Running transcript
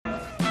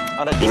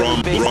On a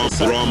daily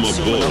basis, I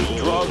consume enough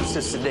drugs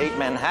to sedate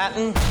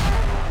Manhattan,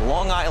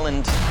 Long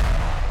Island,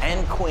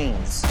 and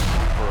Queens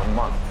for a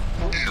month.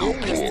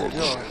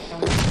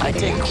 I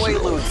take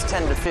Quaaludes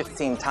 10 to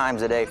 15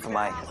 times a day for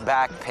my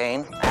back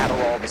pain,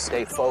 Adderall to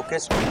stay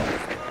focused,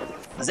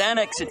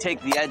 Xanax to take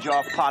the edge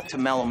off, pot to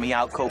mellow me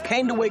out,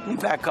 cocaine to wake me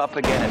back up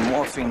again, and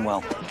morphine,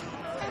 well,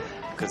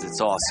 because it's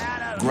awesome.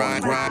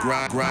 Grind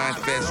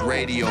Fest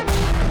Radio.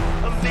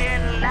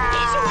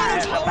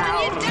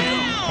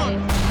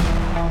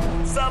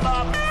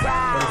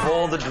 But of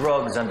all the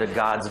drugs under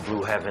God's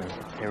blue heaven,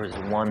 there is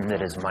one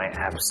that is my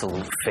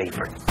absolute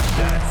favorite.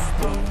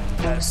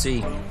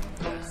 See,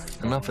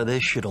 enough of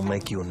this shit'll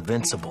make you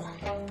invincible.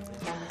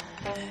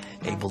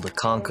 Able to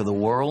conquer the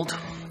world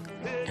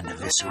and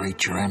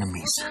eviscerate your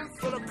enemies.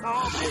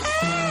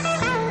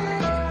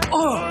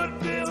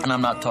 And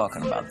I'm not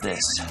talking about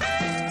this.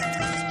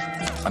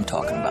 I'm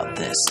talking about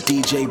this.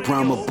 DJ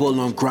Brahma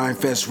Bull on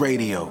Grindfest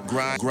Radio.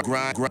 Grindfest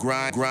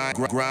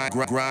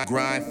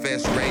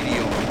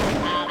Radio.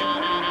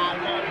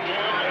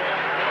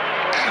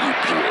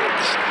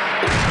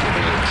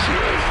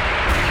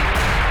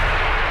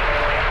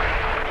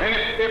 And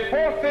if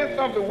 4/5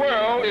 of the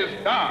world is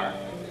dark,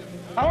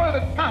 how is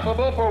it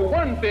possible for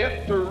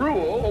 1/5 to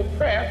rule,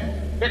 oppress,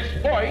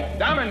 exploit,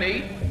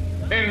 dominate,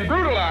 and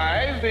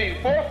brutalize the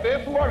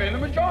 4/5 who are in the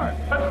majority?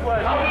 How do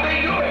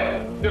they do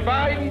it?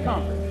 Divide and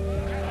conquer.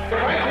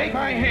 If I take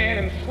my hand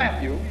and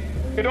slap you,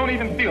 you don't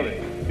even feel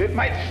it. It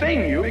might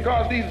sting you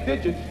because these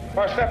digits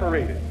are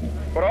separated.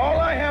 But all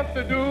I have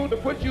to do to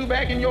put you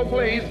back in your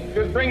place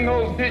is bring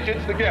those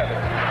digits together.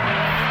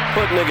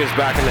 Put niggas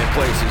back in their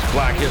places.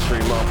 Black History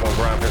Month on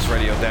Grindfest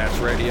Radio, Dash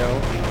Radio.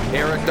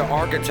 Eric the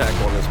Architect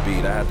on this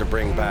beat. I had to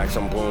bring back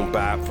some boom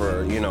bap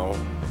for,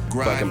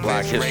 fucking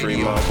Black History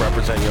Month.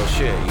 Represent your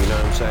shit, you know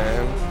what I'm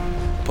saying?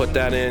 Put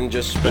that in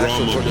just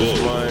special for this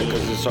month,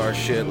 because it's our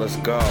shit. Let's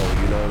go,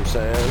 you know what I'm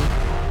saying?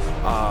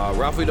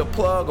 Ralphie the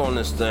Plug on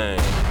this thing.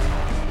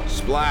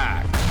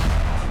 Splack.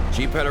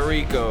 G.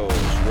 Pederico's.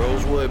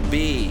 Rosewood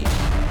B.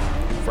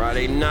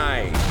 Friday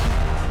Night.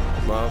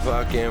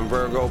 Motherfucking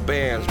Virgo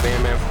Bands,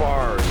 Bandman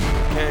Fari,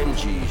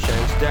 Kenji,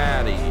 Shank's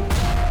Daddy.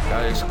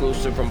 Got an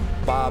exclusive from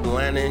Bob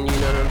Lennon, you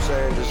know what I'm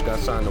saying? Just got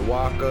signed to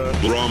Waka.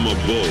 Drama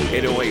Bull.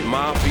 808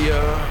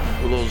 Mafia,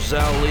 Lil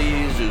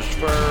Zellies, Zeus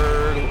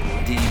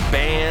Ferg, D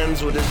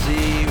Bands with a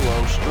Z,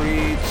 Rome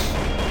Streets,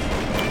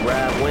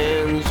 Rad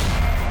Wins,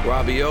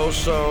 Robbie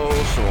Oso,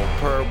 Soul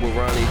Perp with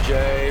Ronnie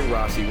J,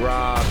 Rossi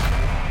Rock.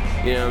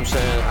 You know what I'm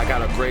saying? I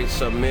got a great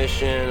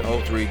submission,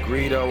 03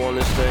 Greedo on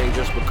this thing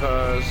just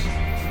because.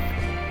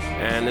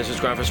 And this is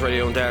Grindfest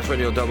Radio and Dash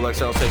Radio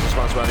XXL station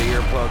sponsored by the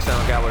Earplug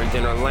Sound Gallery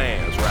Dinner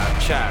Lands. Rap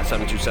Chat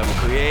 727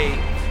 Create.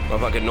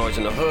 Motherfucking Noise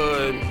in the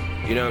Hood.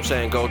 You know what I'm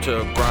saying? Go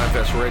to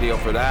Grindfest Radio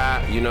for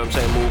that. You know what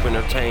I'm saying? Move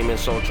Entertainment,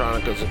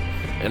 Soultronicas,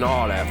 and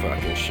all that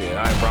fucking shit.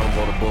 I ain't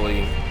Brahma the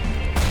Bully.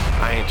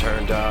 I ain't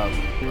turned up.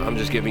 I'm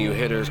just giving you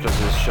hitters because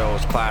this show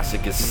is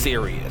classic, it's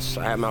serious.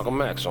 I had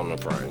Malcolm X on the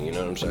front, you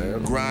know what I'm saying?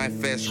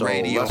 Grindfest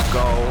Radio. Let's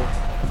go.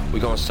 We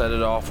gonna set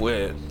it off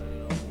with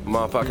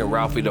motherfucking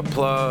Ralphie the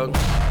Plug.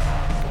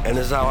 And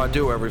this is how I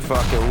do every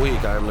fucking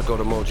week. I am the Go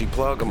to Emoji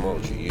Plug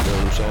emoji, you know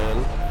what I'm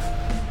saying?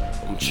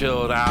 I'm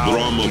chilled out, you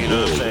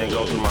know what I'm saying?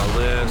 Go through my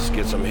list,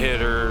 get some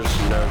hitters,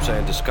 you know what I'm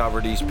saying?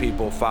 Discover these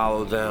people,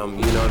 follow them,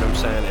 you know what I'm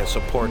saying? And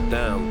support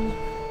them.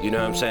 You know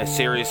what I'm saying?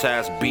 Serious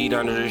ass beat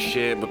under this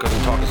shit because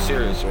I'm talking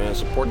serious, man.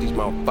 Support these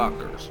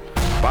motherfuckers.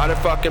 Buy their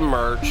fucking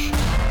merch.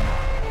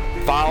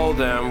 Follow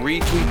them.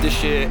 Retweet the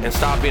shit and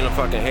stop being a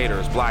fucking hater.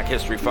 It's Black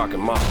History fucking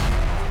Month.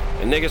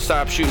 And niggas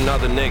stop shooting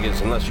other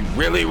niggas unless you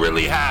really,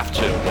 really have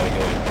to,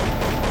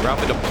 nigga.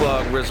 Ralphie the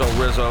Plug, Rizzo.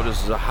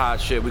 This is a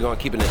hot shit. We're gonna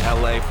keep it in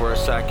LA for a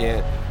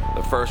second.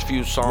 The first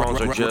few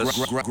songs are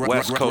just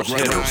West Coast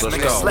hitters. Let's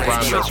go.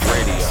 Grindfest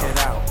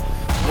Radio.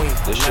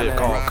 This shit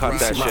called Cut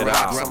That Shit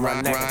Out.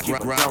 Cut that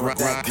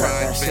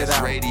shit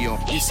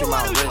out. You see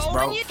my wrist,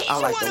 bro? I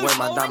like the way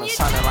my diamonds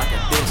shining like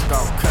a disco.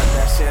 Cut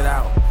that shit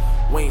out.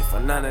 We ain't for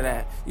none of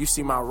that. You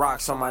see my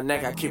rocks on my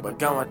neck, I keep it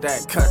going with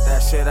that. Cut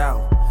that shit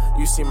out.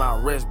 You see my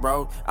wrist,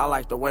 bro? I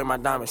like the way my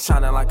diamonds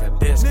shining like a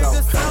disco.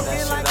 Niggas Cut that talking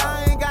shit like out.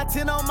 I ain't got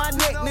 10 on my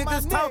neck.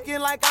 Niggas talking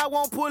like I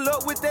won't pull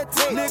up with that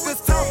tech.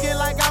 Niggas talking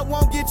like I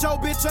won't get your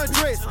bitch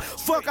undressed.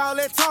 Fuck all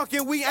that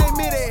talking, we ain't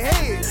mid at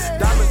head.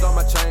 Diamonds on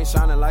my chain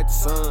shining like the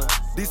sun.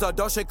 These are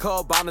Dolce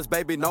Cubbanas,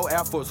 baby, no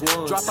Air Force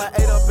One. Drop an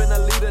 8 up in a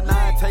liter,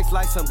 9 tastes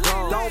like some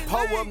gum. Don't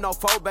pull up no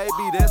 4, baby,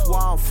 that's where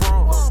I'm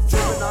from.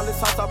 Drippin' on this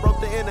sauce, I broke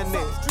the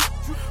internet.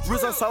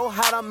 Rizzo so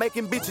hot, I'm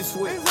making bitches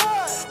sweat.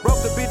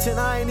 Broke the bitch and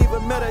I ain't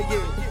even met her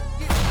yet.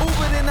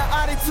 Ubered in the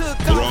Audi, took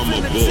off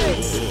in the jet.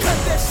 Cut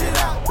that shit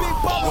out, big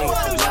bubble.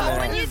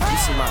 You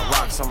see my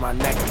rocks on my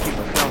neck, I keep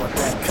it going with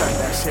that. Cut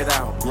that shit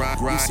out.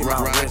 You see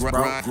my wrist,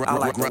 bro? I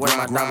like the way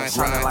my diamonds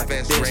shining like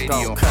a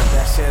disco. Cut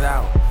that shit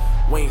out.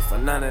 We ain't for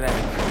none of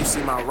that. You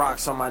see my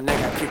rocks on my neck,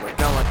 I keep it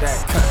going with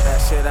that. Cut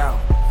that shit out.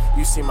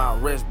 You see my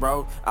wrist,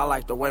 bro. I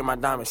like the way my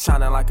diamonds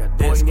shining like a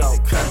disco.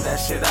 Cut that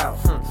shit out.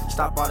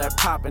 Stop all that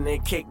popping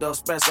and kick those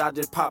special. I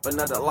just pop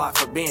another lock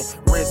for being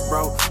rich,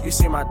 bro. You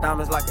see my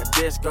diamonds like a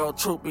disco.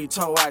 Truth be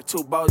told, act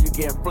too bold. You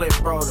getting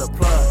flipped, bro. The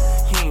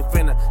plug. He ain't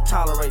finna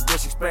tolerate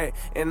disrespect.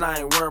 And I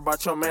ain't worried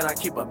about your man. I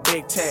keep a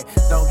big tag.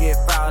 Don't get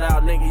fouled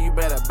out, nigga. You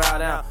better bow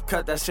down.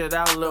 Cut that shit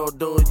out, little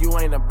dude. You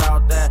ain't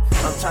about that.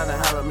 I'm trying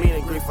to have a meet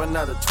and greet for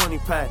another 20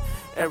 pack.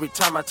 Every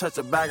time I touch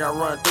a bag, I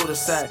run through the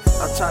sack.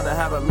 I'm trying to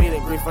have a meet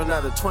and greet for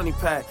another 20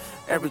 pack.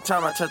 Every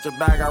time I touch a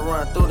bag, I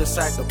run through the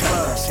sack to plug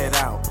that shit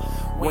out.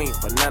 We ain't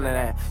for none of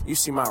that. You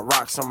see my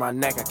rocks on my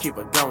neck, I keep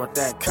a gun with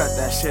that. Cut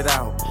that shit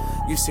out.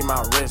 You see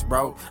my wrist,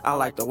 bro. I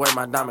like the way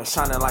my diamonds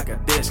shining like a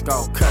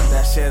disco. Cut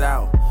that shit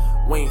out.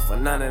 We ain't for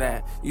none of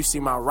that. You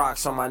see my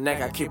rocks on my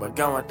neck, I keep a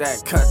gun with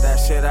that. Cut that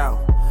shit out.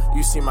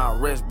 You see my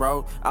wrist,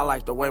 bro. I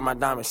like the way my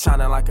diamonds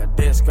shining like a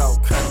disco.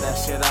 Cut that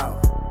shit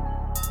out.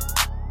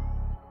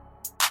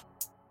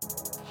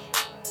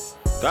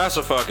 That's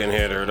a fucking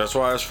hitter. That's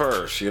why it's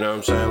first. You know what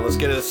I'm saying? Let's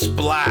get it.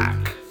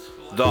 Splack,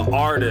 the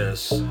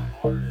artist.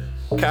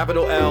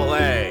 Capital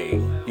L.A.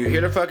 You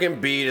hear the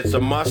fucking beat. It's the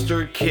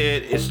mustard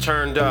kid. It's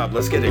turned up.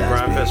 Let's get it.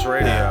 Grindfest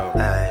Radio.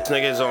 This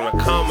nigga is on the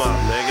come up,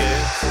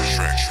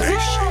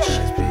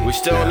 nigga. We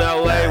still in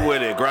L.A.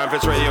 with it.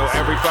 Grindfest Radio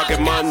every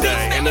fucking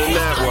Monday in the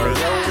network.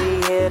 We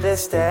here to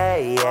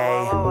stay.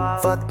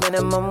 Fuck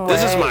minimum wage.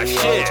 This is my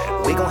shit.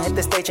 We gon' hit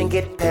the stage and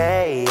get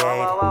paid.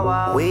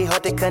 We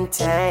hard to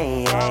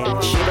contain.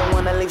 She don't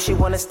wanna leave, she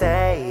wanna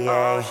stay.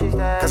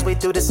 Cause we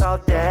do this all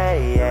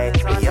day.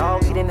 We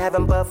all eating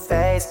having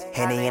buffets.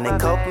 Henny and a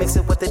Coke, mix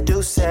it with the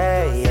Douce.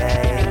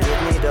 Give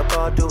me the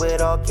ball, do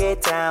it all,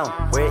 get down.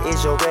 Where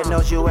is your red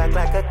nose? You act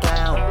like a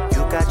clown.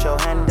 You got your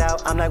hand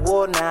out, I'm like,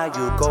 whoa now.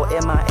 You go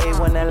MIA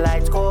when the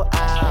lights go out.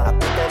 I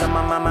put that on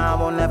my mama, I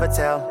won't never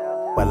tell.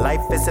 When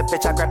life is a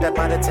bitch, I grab that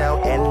by the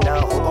tail. And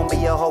who gon'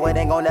 be a hoe, it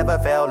ain't gon' never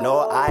fail.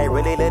 No, I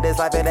really live this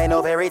life, it ain't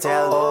no fairy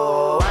tale.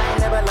 Oh, I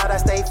ain't never lied, I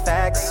stay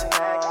facts.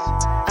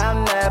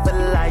 I'll never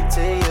lie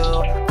to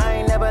you. I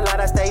ain't never lied,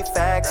 I stay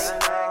facts.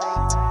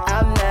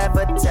 I'll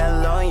never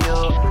tell on you. I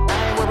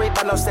ain't worried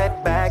about no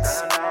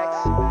setbacks.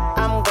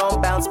 I'm gon'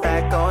 bounce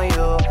back on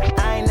you.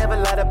 I ain't never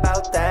lied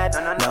about that.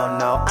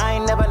 No, I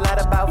ain't never lied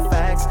about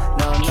facts.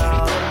 No,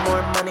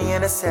 more money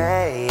in the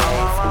safe.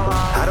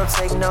 I don't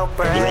take no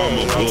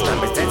breaks.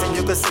 Time is dancing,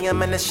 you can see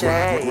him in the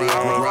shade.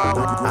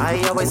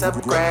 I always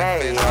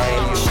upgrade.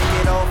 She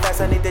get old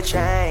fast, I need to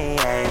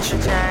change.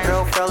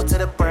 Girl fell to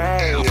the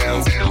brain.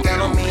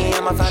 Count on me,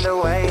 I'ma find a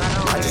way.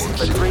 I just hit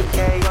for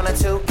 3K on a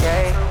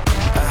 2K.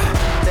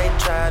 They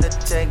try to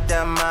take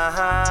down my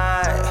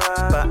high,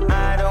 but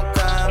I don't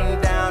come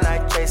down. I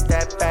chase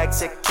that bag,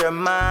 secure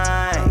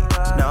mine.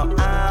 No,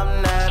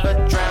 I'm never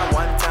drowned.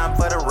 One time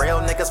for the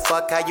real niggas.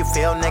 Fuck how you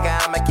feel, nigga.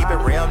 I'ma keep it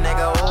real,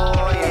 nigga.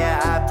 Oh yeah,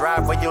 I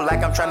thrive for you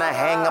like I'm tryna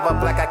hang up a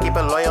black. I keep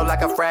it loyal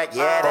like a frat.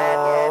 Yeah,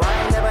 that. I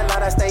ain't never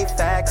lied, I stay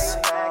facts.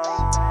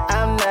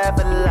 I'll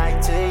never lie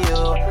to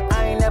you.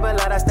 I ain't never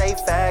lied, I stay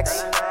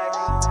facts.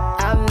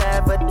 I'll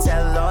never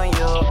tell on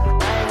you.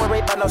 I ain't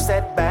worried about no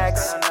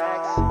setbacks.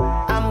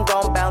 I'm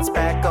gon' bounce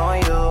back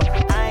on you.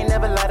 I ain't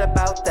never lied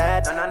about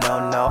that.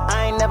 No,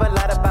 I ain't never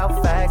lied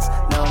about facts.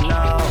 No.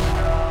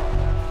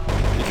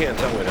 You can't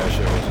tell me that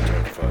shit wasn't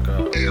turned the fuck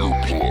up. Do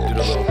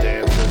the little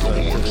dances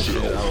to the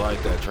shit. I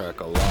like that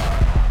track a lot.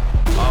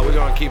 We're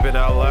gonna keep it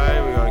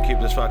LA. We're gonna keep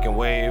this fucking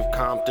wave.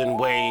 Compton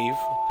wave.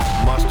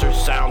 Mustard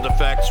sound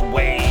effects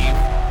wave.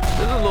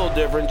 This is a little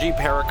different. G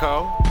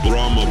Perico.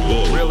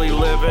 Really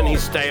living. He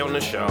stay on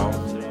the show.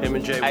 Him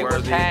and Jay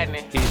Worthy.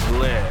 He's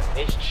lit.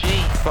 It's G.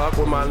 Fuck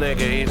with my nigga.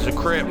 He's a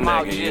crip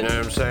nigga. You know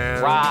what I'm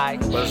saying? Ride.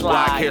 But it's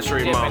Black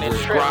History Month.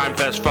 It's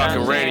Grindfest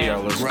fucking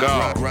radio. Let's go.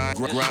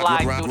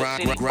 Slide through the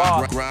city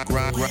bar.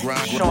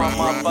 Showing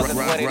motherfuckers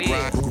what it is.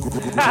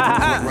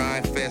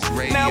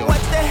 Now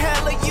what the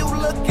hell are you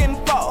looking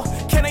for?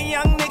 Can a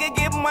young nigga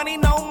get money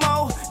no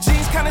more?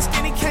 Jeans kinda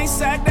skinny, can't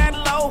sag that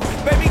low.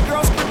 Baby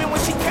girl screaming when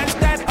she catch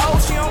that O.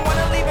 She don't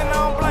wanna leave and I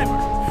don't blame her.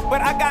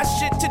 But I got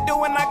shit to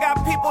do and I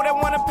got people that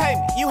wanna pay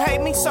me. You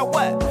hate me, so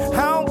what?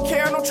 I don't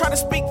care, don't try to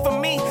speak for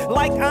me.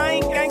 Like I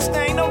ain't gangsta,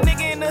 ain't no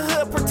nigga in the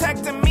hood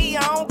protecting me.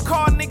 I don't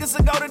call niggas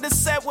to go to the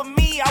set with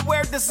me. I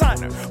wear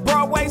designer,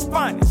 Broadway's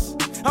finest.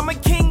 I'm a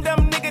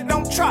kingdom nigga,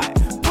 don't try it.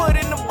 Put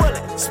in the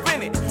bullet,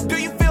 spin it. Do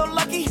you feel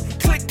lucky?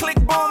 Click, click,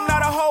 boom, now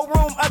the whole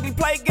room ugly.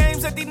 Play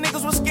games that these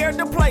niggas was scared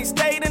to play.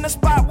 Stayed in the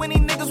spot when these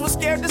niggas was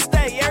scared to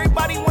stay.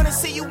 Everybody wanna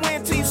see you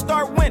win till you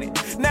start winning.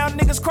 Now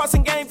niggas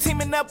crossing game,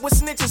 teaming up with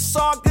snitches. It's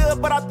all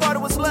good, but I thought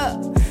it was love.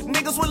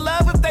 Niggas would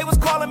love if they was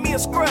calling me a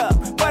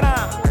scrub. But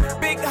I'm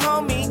big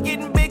homie,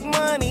 getting big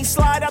money.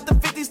 Slide out the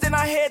 50s, then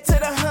I head to the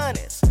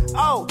 100s.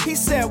 Oh, he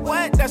said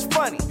what? That's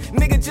funny.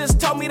 Nigga just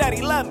told me that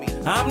he loved me.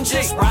 I'm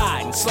just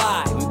riding,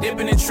 sliding,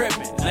 dipping and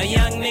tripping. A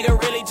young nigga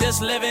really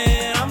just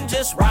living. I'm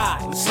just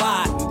riding,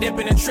 sliding,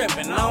 dipping and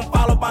tripping. I don't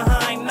follow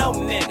behind no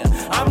nigga.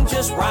 I'm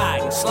just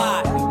riding,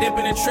 sliding,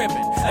 dipping and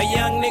tripping. A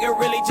young nigga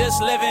really just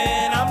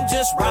living. I'm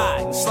just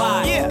riding,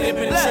 sliding,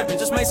 dipping and tripping.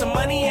 Just made some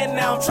money and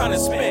now I'm trying to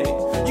spend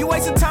it. You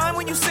wasting time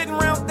when you sitting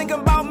around thinking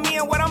about me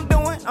and what I'm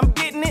doing. I'm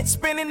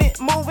spinning it,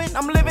 moving,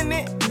 I'm living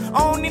it.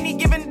 On any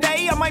given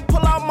day, I might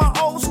pull out my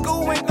old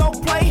school and go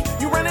play.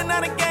 You running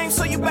out of game,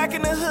 so you back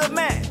in the hood,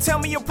 man. Tell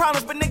me your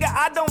problems, but nigga,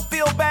 I don't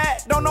feel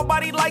bad. Don't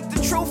nobody like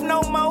the truth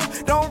no more.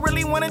 Don't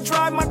really wanna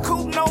drive my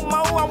coupe no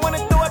more. I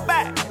wanna throw it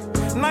back.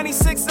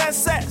 96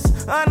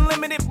 SS,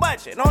 unlimited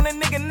budget on a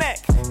nigga neck.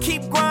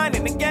 Keep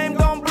grinding, the game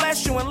gon'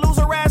 bless you, and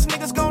loser ass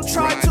niggas gon'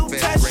 try to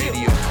test you.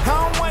 I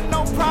don't want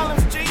no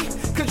problems, G,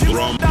 cause you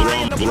gon' die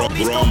and the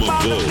police gon'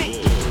 bother me.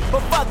 But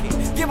fuck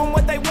it, give them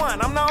what they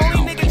want. I'm the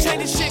only nigga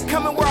changing shit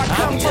coming where I come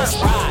from. I'm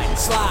just riding,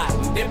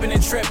 sliding, dipping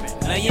and tripping.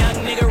 A young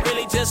nigga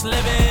really just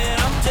living.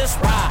 I'm just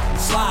riding,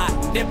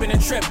 sliding, dipping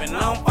and tripping. I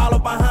don't follow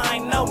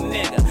behind no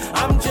nigga.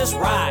 I'm just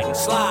riding,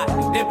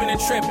 sliding, dipping and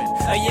tripping.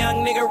 A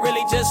young nigga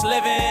really just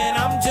living.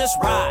 I'm just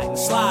riding,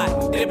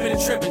 sliding, dipping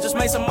and tripping. Just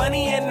made some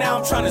money and now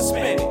I'm trying to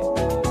spend it.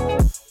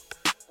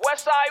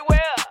 Westside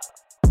Well,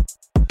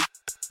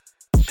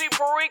 G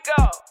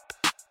Perico.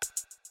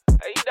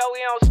 Hey, you know we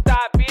don't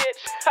stop,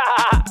 bitch.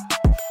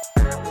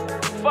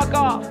 Fuck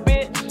off,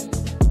 bitch.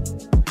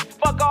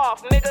 Fuck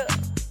off, nigga.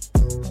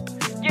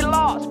 Get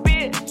lost,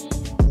 bitch.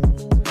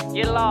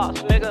 Get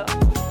lost, nigga.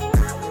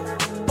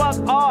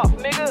 Fuck off,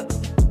 nigga.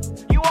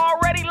 You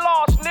already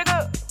lost,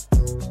 nigga.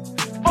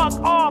 Fuck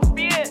off,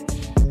 bitch.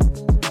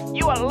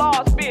 You a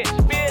lost bitch,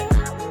 bitch.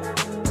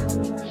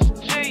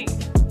 G.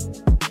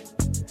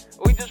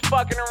 We just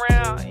fucking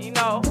around, you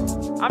know.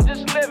 I'm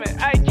just living.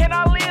 Hey, can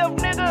I live,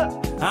 nigga?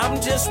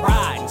 I'm just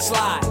riding,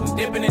 sliding,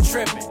 dipping and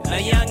tripping. A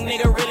young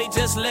nigga really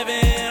just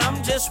living.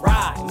 I'm just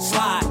riding,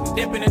 sliding,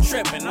 dipping and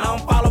tripping. I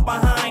don't follow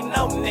behind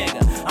no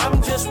nigga.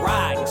 I'm just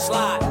riding,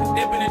 sliding,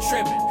 dipping and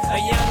tripping. A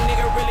young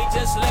nigga really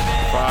just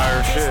living.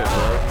 Fire shit,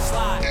 bro.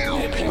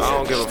 I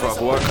don't give a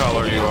fuck what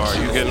color you are.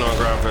 You getting on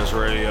Grindfest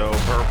Radio.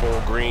 Purple,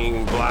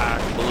 green,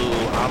 black, blue.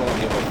 I don't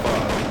give a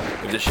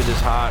fuck. If this shit is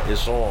hot,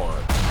 it's on.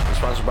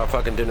 Sponsored by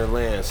fucking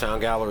Dinnerland,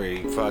 Sound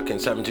Gallery, fucking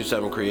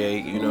 727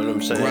 Create, you know what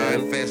I'm saying?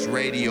 Grindfest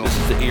Radio. This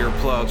is the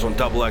earplugs on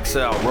Double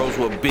XL.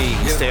 Rosewood B,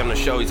 he's stay on the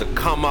show, he's a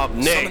come up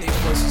Nick.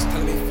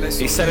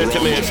 He sent it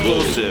to me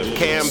exclusive.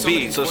 Cam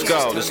Beats, let's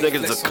go. This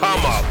nigga's a come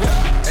up.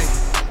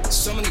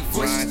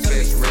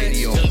 Grindfest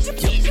Radio. Bring up the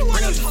fees,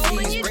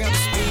 bring up the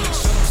speed,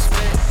 show them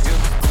spec.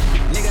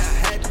 Nigga, I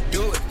had to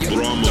do it.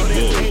 Throw that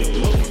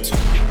hate over.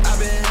 I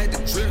been had to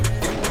drip.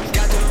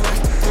 Got the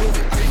rest to prove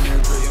it. Been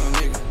had drip, young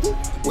nigga.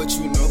 What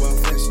you know about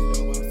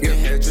flexing? Been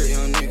had drip,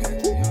 young nigga.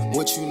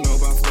 What you know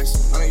about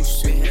flexing? I know you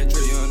shit. Been had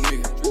drip, young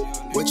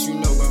nigga. What you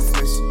know about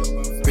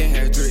flexing? Been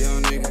had drip,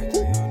 young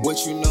nigga.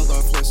 What you know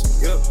about flexing?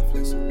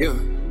 Yeah.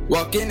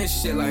 Walk in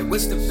this shit like,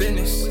 what's the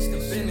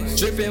business?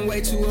 Dripping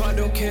way too hard,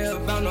 don't care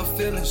about no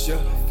feelings,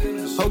 yeah.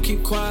 Ho,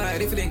 keep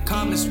quiet if it ain't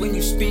comments when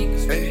you speak,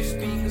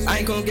 ayy. I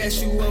ain't gon'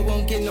 gas you up,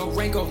 won't get no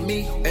rank off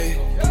me, ayy.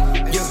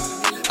 Yeah,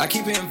 I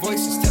keep hearing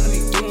voices telling me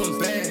doing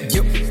bad,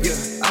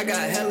 yeah. I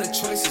got hella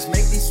choices,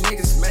 make these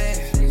niggas mad,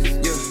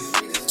 yeah.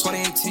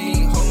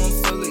 2018, home I'm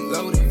fully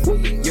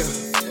loaded,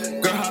 yeah.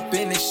 Girl, hop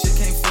in, this shit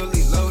can't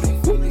fully load it,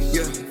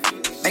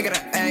 yeah. Ain't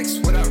gotta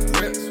ask what I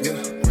rip,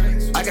 yeah.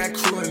 I got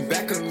crew in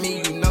back of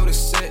me, you know the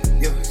set,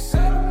 yeah.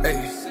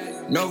 Hey,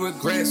 no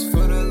regrets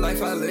for the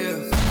life I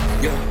live,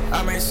 yeah.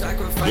 I made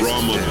sacrifices.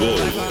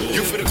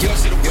 You for the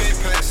guts of the wind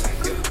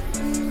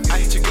passing. I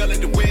hit your girl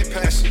at the wind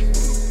passing.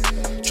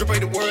 Drip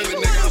ain't the word, the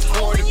nigga, I'm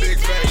pouring in big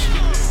fashion.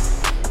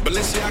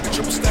 Balenciaga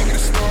triple stack in the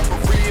store for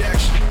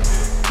reaction.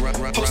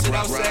 Posted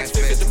out Saks,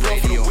 50 the bro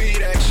for the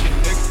weed action,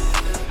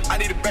 nigga. I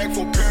need a bag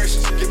for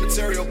appearances, give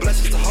material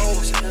blessings to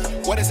hoes.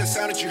 What is that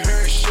sound that you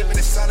heard? Shit, man,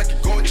 it sound like you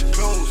go with your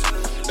clothes.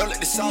 Don't let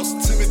the sauce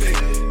intimidate.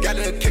 Got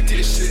a kick to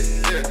this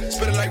shit, yeah.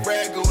 Spit it like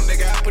ragu,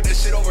 nigga. I put that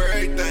shit over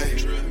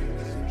everything.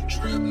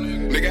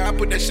 Nigga, I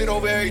put that shit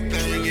over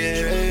everything,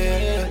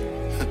 yeah.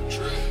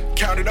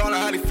 Counted on a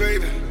highly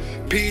favored.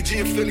 PG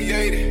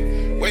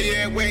affiliated. Where you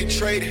at, we ain't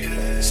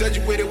traded. Said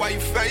you with it, why you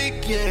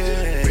fake,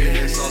 yeah. Big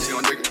head saucy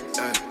on nigga.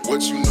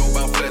 What you know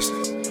about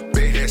flexing?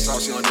 Big head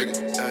saucy on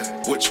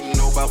nigga. What you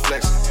know about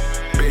flexing?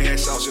 Big head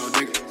saucy on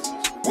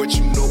nigga. What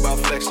you know about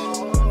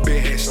flexing?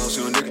 Big head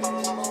saucy on nigga.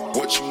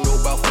 What you know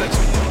about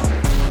flexing?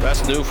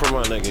 That's new for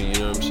my nigga, you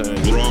know what I'm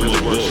saying? He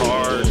really works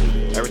hard.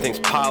 Everything's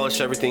polished,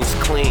 everything's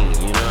clean,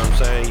 you know what I'm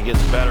saying? He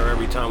gets better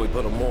every time we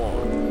put him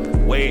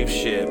on. Wave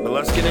shit. But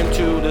let's get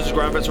into this is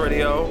Grindfest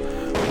Radio.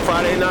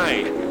 Friday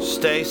night.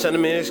 Stay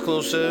sending me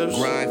exclusives.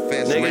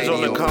 Grindfest Niggas Radio.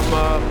 on the come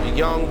up.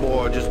 Young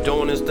boy just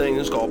doing his thing.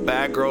 It's called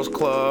Bad Girls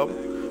Club.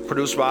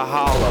 Produced by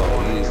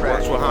Hollow. He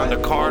works with Honda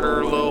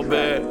Carter a little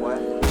bit.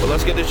 But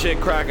let's get this shit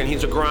cracking.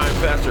 He's a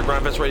Grindfester.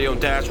 Grindfest Radio,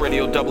 Dash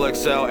Radio, Double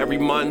XL every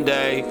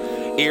Monday.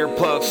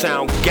 Earplug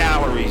Sound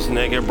Galleries,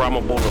 nigga.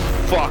 Brahma Bull the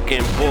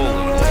fucking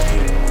bully.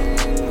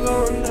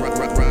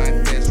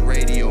 Grindfest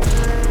Radio.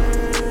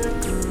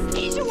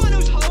 He's the one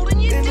who's holding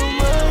you down.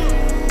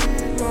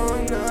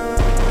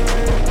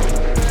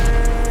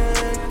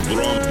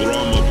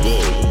 Brahma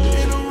Bull.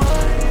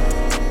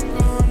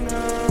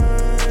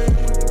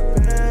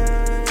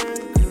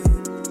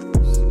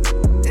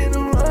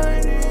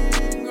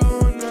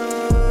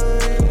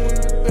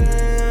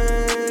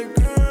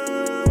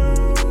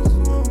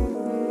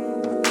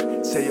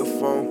 Say your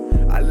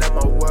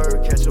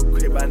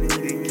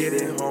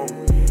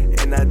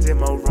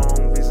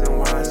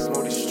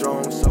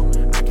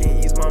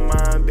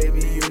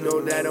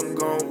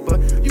but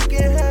you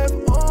can have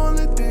all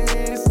of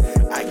this.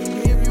 I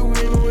can give you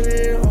more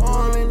than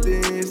all of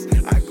this.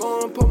 I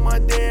go and put my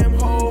damn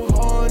whole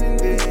heart in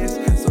this,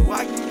 so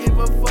I can give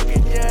a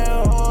fucking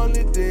yeah all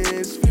of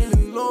this.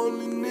 Feeling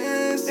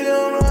loneliness, and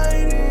I'm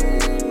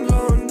riding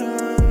all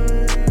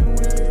night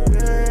with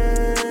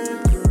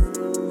bad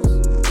girls.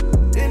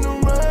 And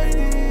I'm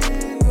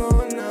riding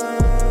all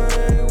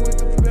night with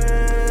the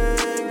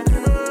bad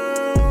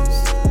girls.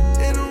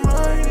 And I'm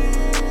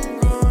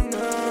riding all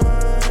night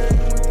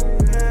with the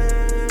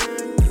bad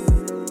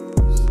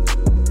girls.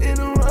 And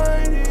I'm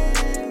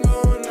riding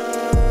all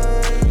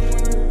night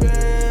with the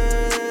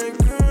bad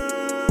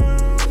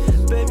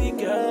girls. Baby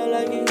girl, I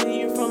can hear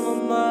you from a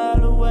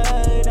mile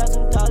away. That's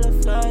some dollar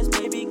flies,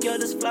 baby girl,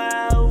 just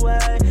fly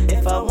away.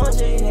 If I want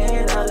your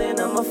hand, then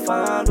I'ma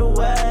find a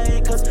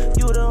way. Cause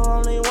you the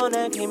only one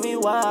that keep me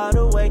wide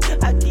awake.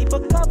 I keep a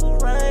couple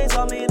rings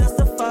on me, that's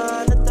the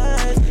finer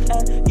things.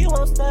 And you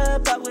won't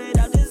step out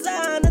without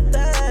designer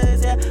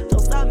things. Yeah,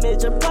 don't stop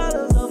major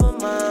problems over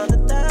minor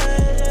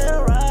things. Yeah,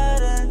 I'm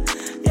riding,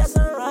 yes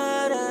I'm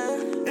riding.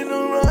 And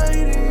I'm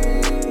riding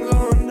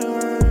all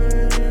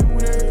night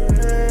with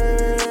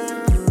bad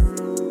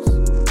girls.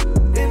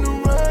 And I'm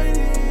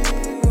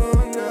riding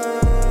all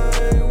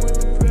night with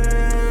the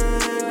bad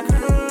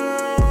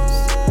girls.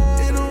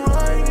 And I'm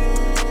riding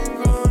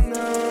all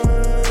night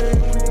with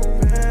the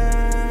bad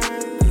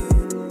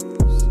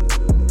girls.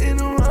 And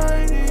I'm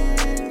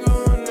riding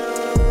all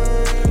night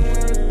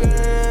with the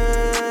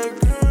bad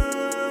girls.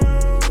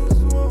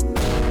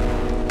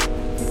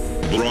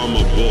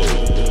 Drama Bull.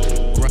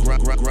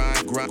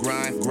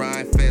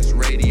 Grind Fest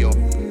Radio.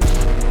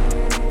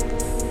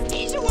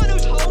 He's the one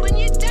who's holding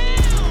you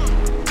down.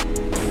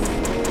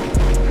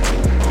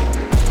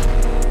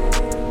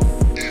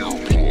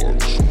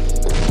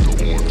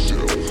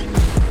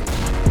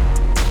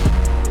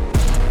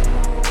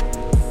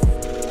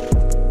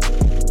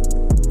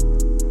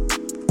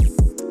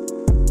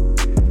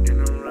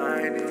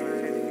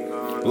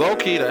 Low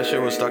key, that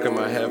shit was stuck in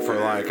my head for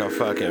like a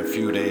fucking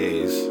few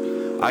days.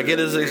 I get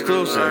his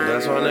exclusive.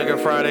 That's my nigga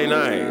Friday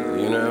night.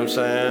 You know what I'm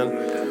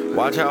saying?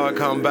 Watch how I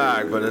come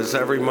back, but it's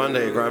every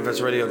Monday, Grindfest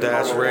Radio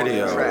Dash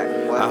Radio.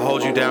 I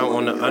hold you down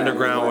on the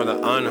underground or the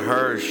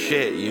unheard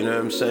shit, you know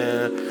what I'm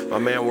saying? My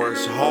man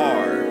works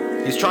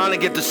hard. He's trying to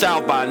get the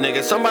South by,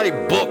 nigga. Somebody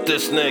book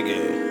this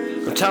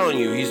nigga. I'm telling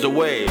you, he's the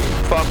wave.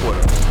 Fuck with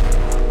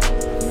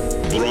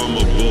him.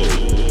 Drama Bull.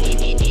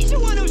 He's the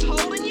one who's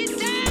holding you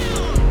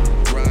down.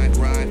 Grind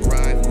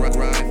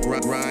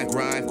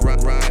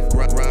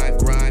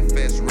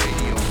Fest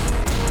Radio.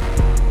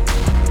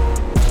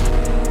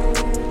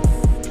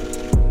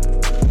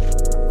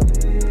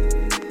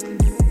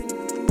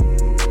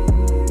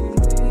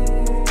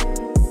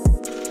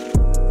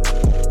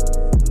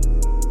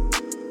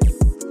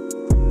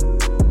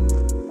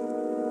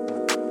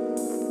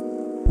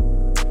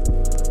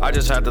 I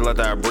just had to let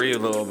that breathe a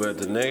little bit.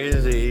 The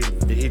niggas,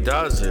 he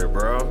does it,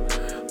 bro.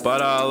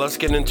 But let's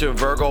get into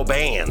Virgo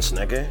bands,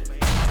 nigga.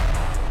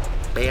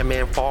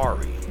 Bandman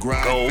Fari.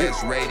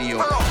 Grindfest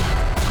Radio.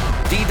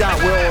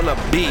 D-Dot Will on the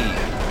beat.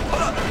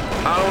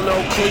 I don't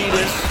know,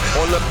 Cletus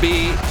on the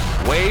beat.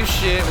 Wave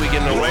shit, we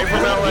getting away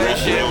from LA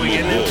shit, we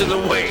getting into the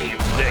wave,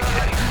 nigga.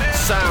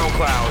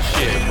 SoundCloud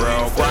shit,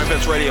 bro.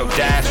 Grindfest Radio,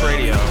 Dash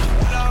Radio.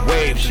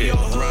 Wave shit.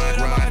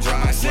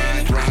 Grindfest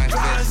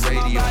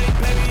Radio.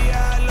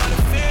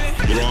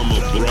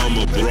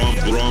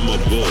 Drama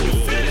Bull.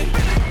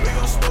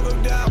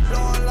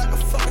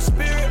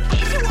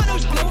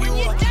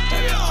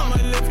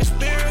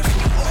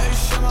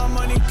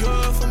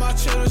 Good for my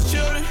children's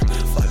children.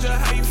 Fudge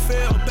how you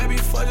feel, baby.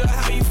 Fudge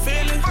how you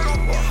feeling.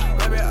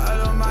 Baby, I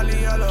love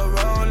Molly, I love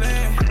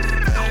rolling.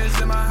 Feds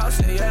in my house,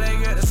 and yeah, they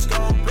get the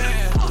scope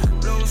in.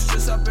 Blue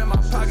strips up in my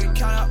pocket,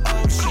 count of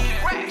ocean.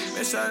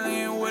 Miss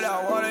Eileen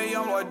without water,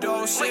 young boy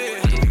dose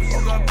it.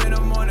 Woke up in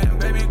the morning,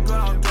 baby, good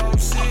on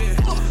dose it.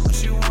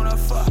 She wanna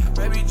fuck,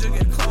 baby, just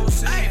get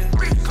close in.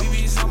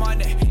 BB's on my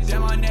neck,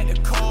 damn my neck, the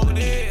cold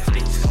is.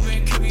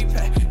 Smoking cookie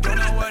pack, don't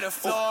know where the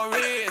floor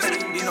is.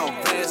 Need no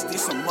bands, need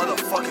some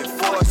motherfucking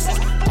forces.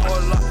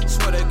 Hold up,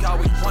 swear to God,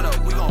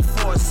 we gon'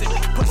 force it.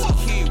 Pussy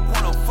key,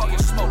 wanna fucking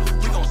smoke,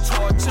 we gon'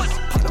 torch it.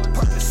 Pop the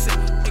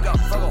Percocet, it got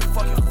Virgo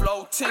fucking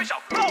floating.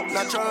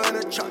 Not trying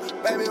to chop,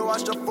 baby,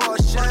 watch the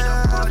fortune.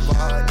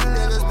 These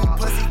niggas be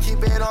pussy,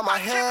 keep it on my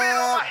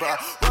head, bro.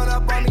 Run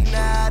up on me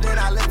now, then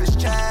I lift his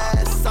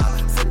chest up.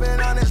 Sippin'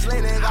 on this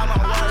lean, and got my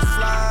water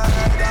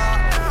slide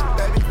up.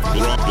 Baby, fuck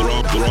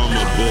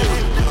Drama Bull.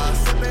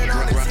 Sippin'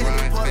 on this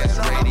Henny, pullin'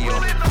 on my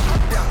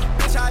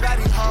bitch, I got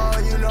these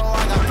hoes, you know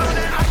I got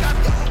plenty.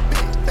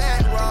 Big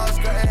back rolls,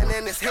 skirtin'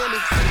 in this Henny.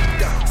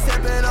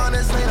 Sippin' on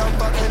this lean, I'm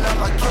fucking up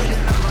my kidney.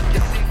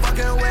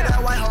 Fucking with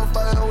that white hoe,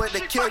 fucking with the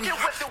kitty.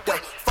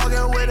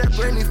 Fucking with the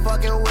Britney,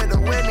 fucking with the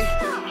Whitney.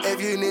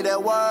 If you need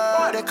that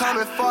word, then come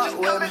and fuck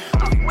with me.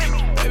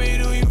 Baby,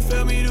 do you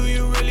feel me? Do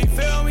you really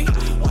feel me?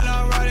 When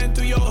I'm riding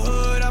through your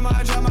hood, I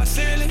might drop my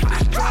ceiling.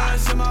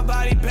 Drugs in my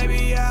body,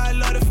 baby, yeah, I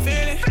love the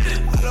feeling.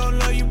 I don't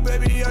love you,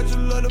 baby, I just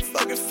love the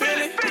fucking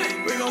feeling.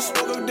 We gon'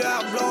 smoke them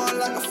down, blowing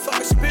like a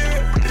fucking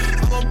spirit.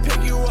 I'm gon'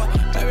 pick you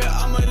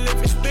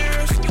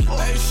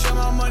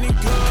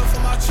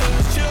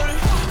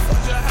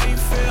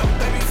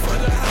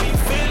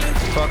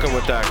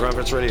that.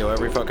 Grumpets Radio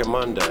every fucking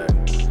Monday.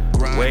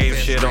 Wave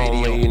shit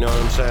only, you know what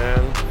I'm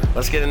saying?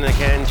 Let's get into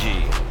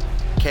Kenji.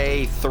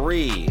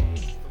 K3NJI.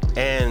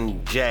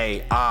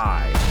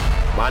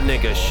 My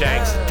nigga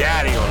Shank's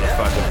daddy on the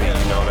fucking beat.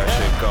 You know that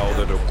shit go.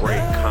 They're the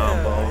great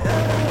combo.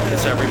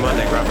 It's every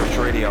Monday, Grumpets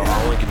Radio.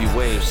 I'll only give you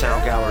Wave,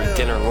 Sound Gallery,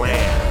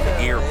 Dinnerland,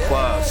 the Ear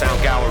Plug,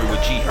 Sound Gallery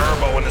with G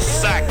Herbo in a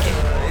second.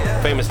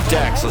 Famous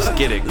Dex, let's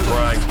get it.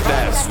 Grind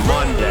Fest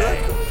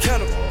Monday.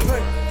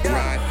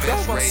 Grind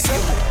Fest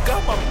Radio.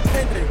 Got my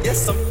pendant,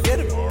 yes, I'm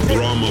getting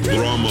Drama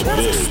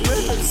Bull.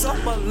 Swimmers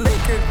on my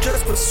Lincoln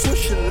just for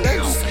swishing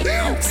legs.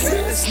 See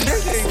this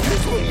nigga,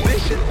 you were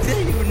bigger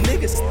than you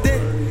niggas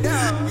think.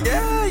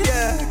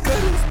 Yeah, cut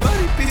his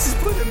body pieces,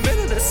 put him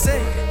in the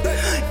sink.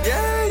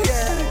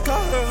 Yeah,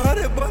 call her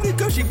 100 money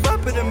cause she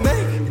bumping to me.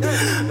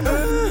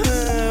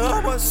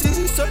 All my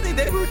seasons sunny,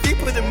 they were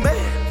deeper than me.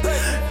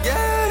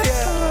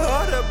 Yeah,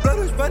 all the blood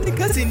was running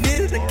cause he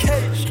needed a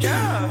cage.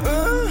 Yeah.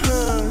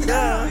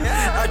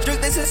 I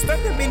drink this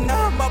expecting me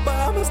now, my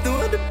Bahamas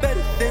doing the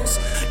better things.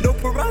 No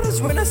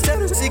piranhas when I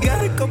settle, she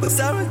got a couple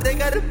sirens, they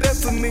got a bed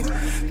for me.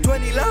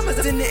 20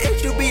 llamas in the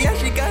HUB, I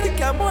she got a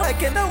camo, I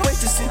cannot wait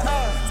to see.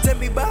 Send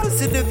me bottles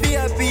to the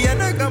VIP,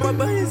 and I got my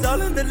buddies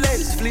all in the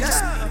latest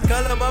fleece.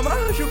 Call her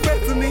mama, she pray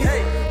for me.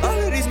 All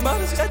of these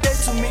models got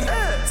dates for me.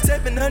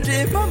 700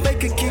 if I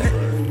make a key.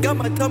 Got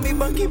my tummy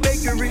monkey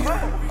bakery.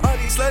 All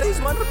these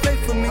ladies wanna play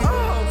for me.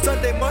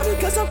 Sunday morning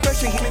cause I'm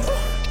fresh and clean.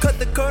 Cut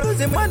the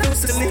corners in my new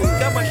Celine.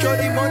 Got my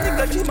shorty morning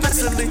cause she my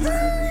Celine.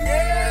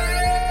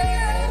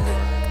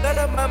 None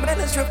of my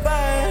manners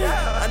refined.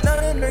 I know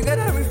the nigga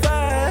that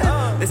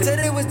refined. They said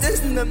it was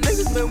this and the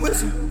niggas been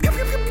whistling.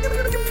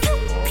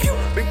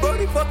 Big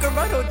body fuck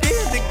around on D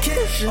in the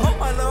kitchen. Oh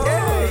my lord.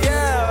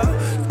 Yeah.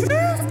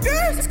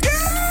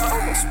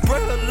 I'ma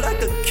spray her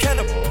like a can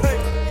of paint.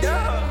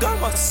 Got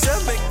my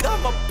seven, got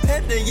my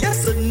pendant,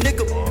 yes a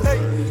nigga pay.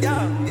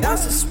 Got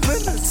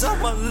suspenders on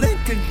my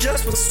Lincoln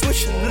just for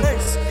switching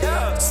lanes.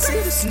 See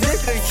this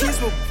nigga, he's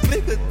more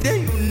bigger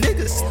than you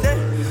niggas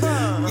think.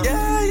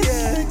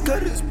 Yeah,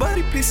 cut his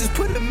body pieces,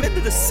 put him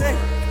into the sink.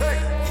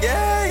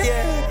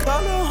 Yeah,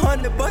 call her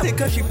 100 buddy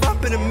cause she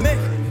bumping to me.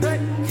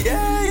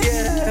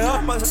 Yeah,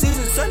 all my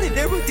seasons sunny,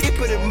 they were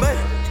deeper than me.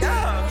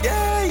 Yeah,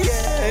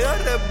 all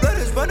that blood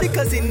is running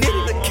cause he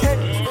needed a catch.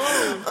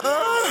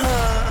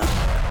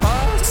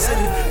 All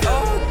city,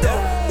 all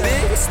dope,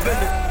 big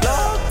spinning,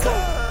 loco,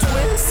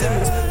 twin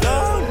Simmons,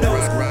 long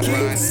nose,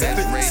 keep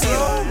sipping,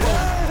 slow-mo,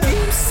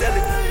 keep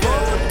selling,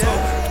 moto,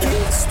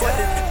 keep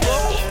sweating,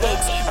 low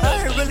folks. I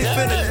ain't really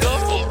finna go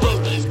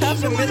broke, half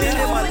a million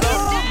in my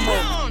low-mo.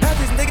 Half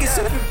these niggas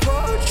sipping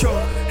Portro,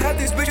 half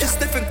these bitches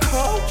sniffing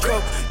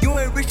Coco. You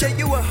ain't rich yet,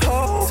 you a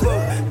hobo.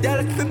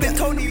 That flipping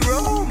Tony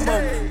Romo.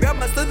 Grab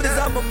my slippers,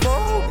 I'm a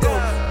mogo.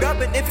 Grab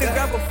an infant,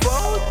 grab a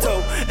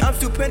photo. I'm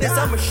stupendous,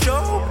 I'm a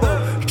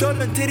showboat. Show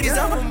them titties,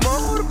 I'm a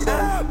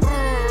motorboat.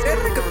 They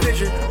like a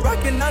pigeon,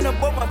 rockin' on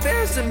aboard my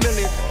fans a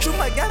million. Shoot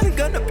my gun and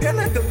gun appear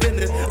like a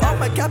villain. All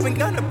my cap and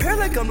gun appear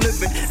like I'm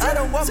living. I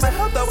don't want my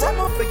help, I want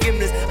my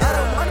forgiveness. I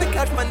don't want to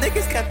catch my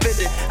niggas can't fit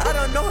it. I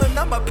don't know her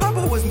now, my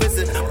papa was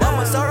missing.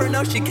 Mama sorry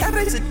now, she can't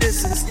make a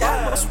distance.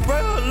 I'ma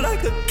spray her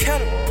like a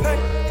can of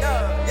paint.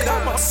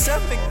 Got my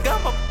seven,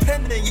 got my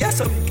pendant,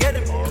 yes I'm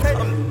getting paid.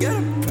 I'm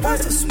getting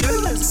paid. Some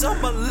spillers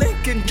on my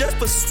Lincoln just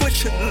for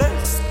switching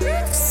lanes.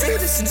 See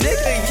this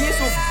nigga, he's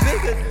more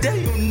bigger than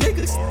you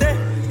niggas think.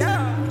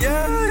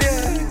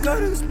 Yeah,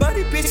 cut his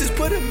body pieces,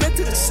 put him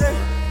into the sink.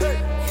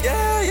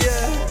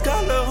 Yeah,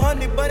 call her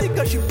honey buddy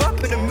cause she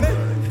bumping to me.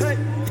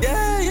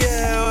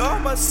 Yeah, all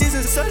my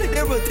seasons sunny,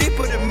 they were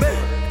deeper than me.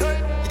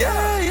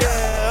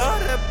 Yeah, all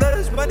that blood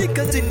is money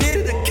cause he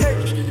needed a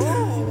cage.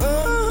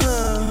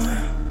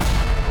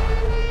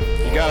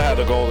 You gotta have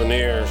the golden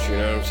ears, you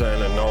know what I'm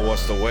saying, and know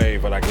what's the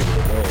wave, but I give it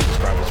the wave. It's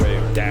Grumpets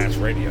Radio, Dash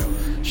Radio.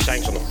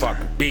 Shanks on the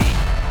fucking beat.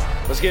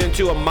 Let's get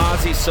into a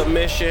Mozzie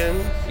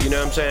submission. You know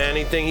what I'm saying?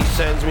 Anything he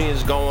sends me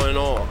is going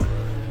on.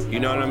 You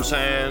know what I'm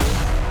saying?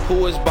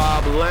 Who is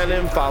Bob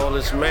Lennon? Follow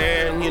this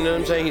man. You know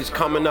what I'm saying? He's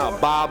coming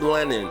up. Bob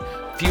Lennon.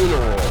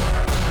 Funeral.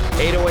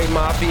 808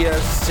 Mafia.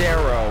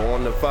 Sarah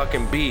on the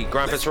fucking beat.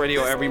 Grumpets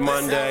Radio every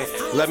Monday.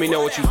 Let me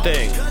know what you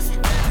think.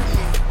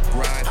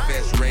 Grind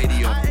Fest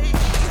Radio.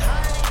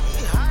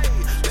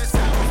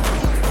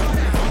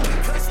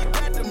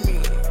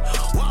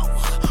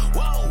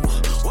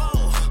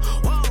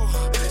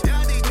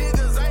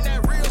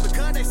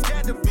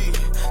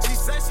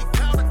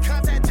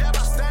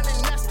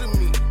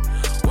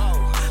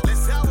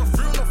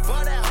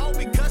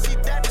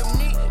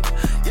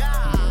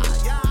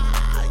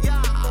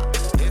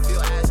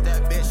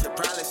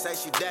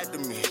 That to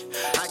me.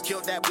 I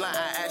killed that blunt,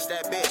 I asked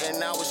that bitch, and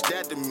now it's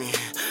dead to me.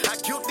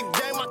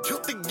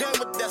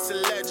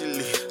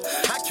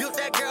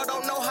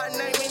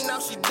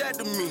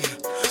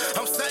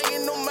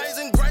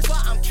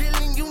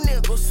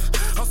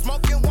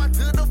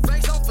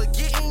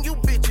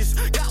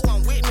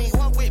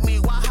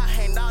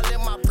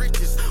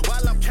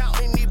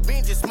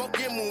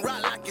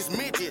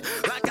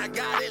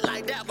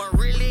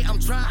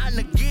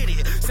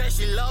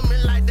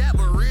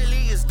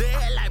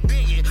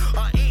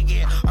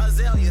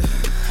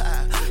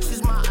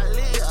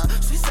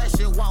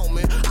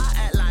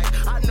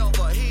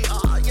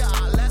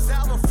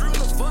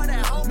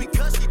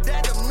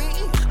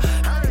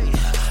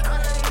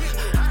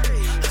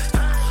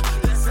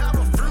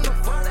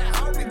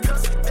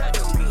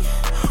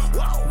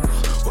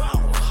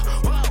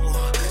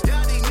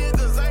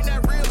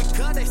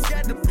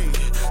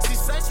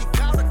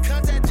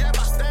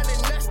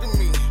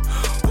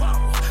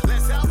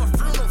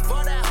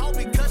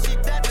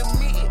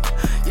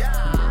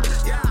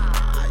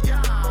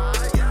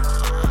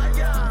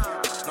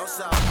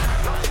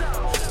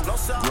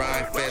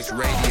 Grindfest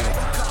Radio.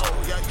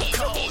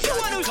 He's the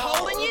one who's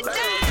holding you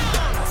down.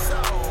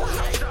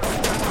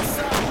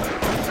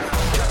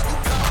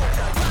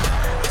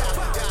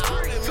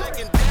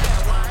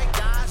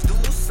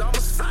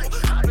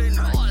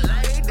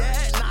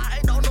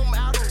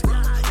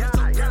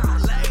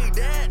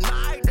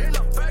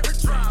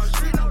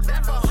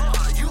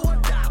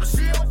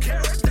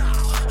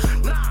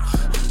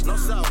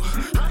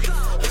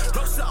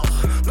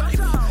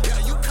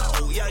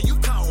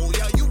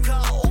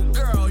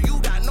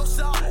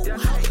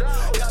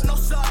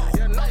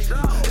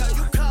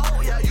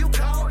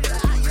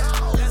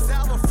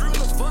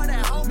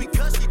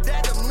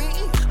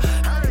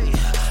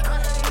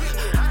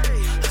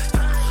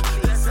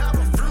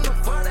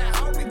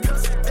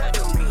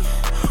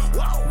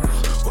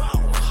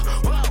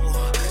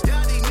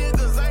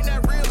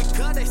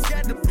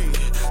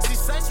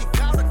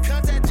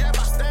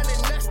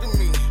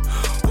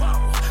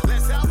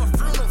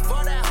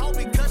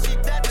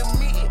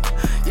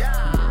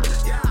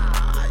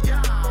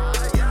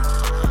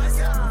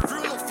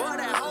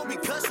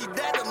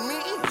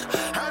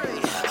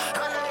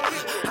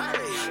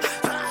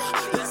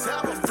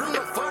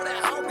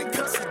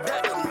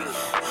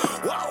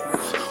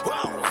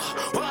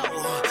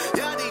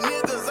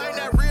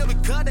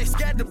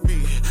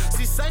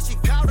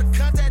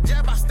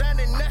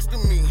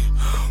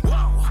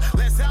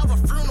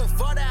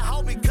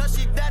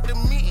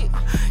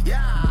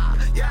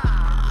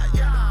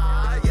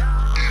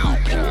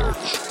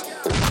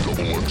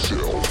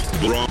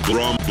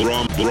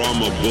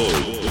 Drama Bull.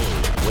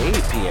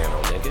 Wave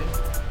piano, nigga.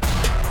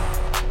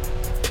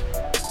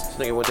 This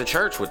nigga went to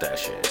church with that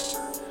shit.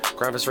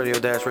 Grindfest Radio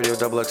Dash Radio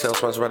Double XL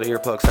sponsored by the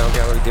Earplug Sound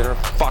Gallery Dinner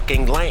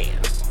fucking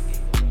Land.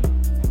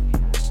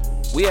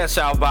 We at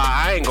South by.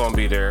 I ain't gonna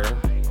be there,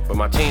 but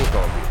my team's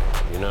gonna be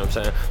there. You know what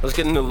I'm saying? Let's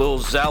get in the little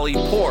Zelly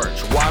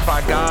porch.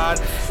 Wi-Fi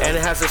God, and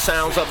it has the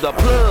sounds of the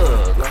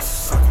plug.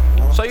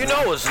 So you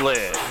know it's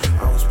lit.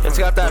 It's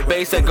got that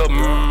bass that go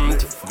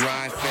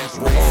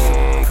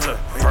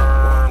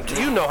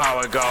you know how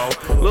it go.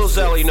 Lil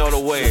Zelly know the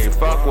wave.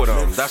 Fuck with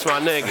him. That's my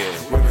nigga.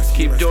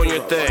 Keep doing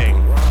your thing.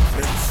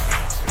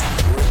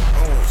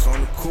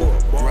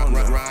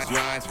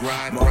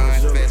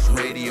 Grindfest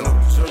Radio.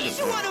 He's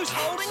the one who's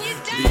holding you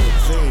down.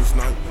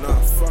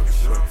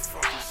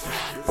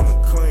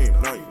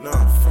 Clean, no, you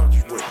not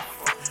fucking with.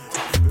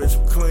 Bitch,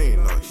 I'm clean,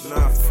 no, you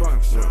not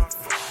fucking with.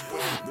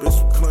 Bitch,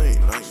 I'm clean,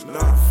 no, you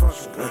not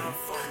fucking with.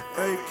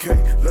 AK,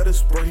 let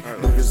us break.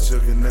 Niggas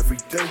jugging every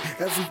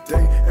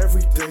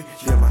day.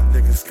 Yeah, my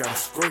niggas got a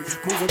scrape.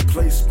 Moving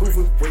place,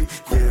 moving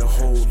weight. Yeah, a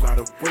whole lot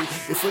of weight.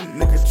 If a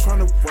nigga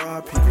tryna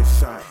rob, he get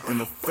shot in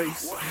the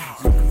face.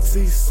 You can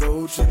see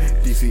soldier,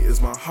 DC is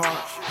my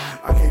heart.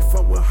 I can't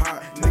fuck with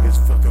hot niggas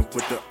fucking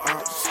with the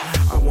ops.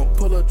 I won't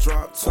pull a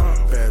drop top,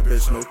 bad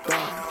bitch, no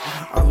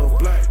thought. I love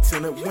black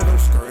tinted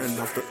windows, skirting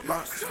off the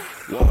block.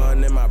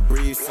 One in my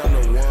breeze, I'm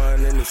the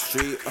one in the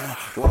street.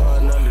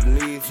 One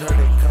underneath, heard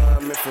it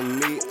coming from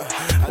me.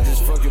 I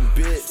just fucking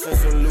bitch and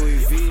some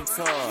Louis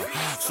Vuitton.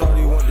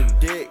 Shorty want the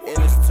dick and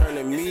it's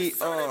turning me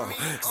on.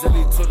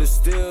 Zelly to the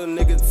steel,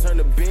 nigga turn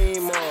the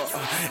beam on.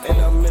 And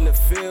I'm in the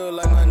field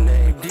like my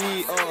name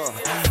D on.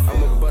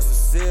 I'ma bust a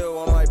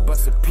seal, I might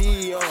bust a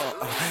P on.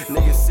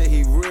 Nigga say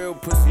he real,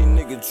 pussy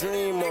nigga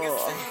dream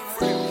on.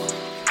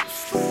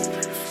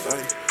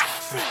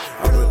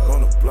 I been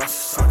on the block,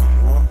 I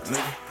can walk,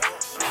 nigga.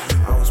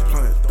 I was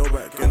playing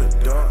throwback in the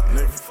dark,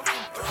 nigga.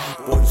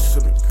 Boy, you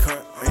should be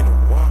cut, ain't no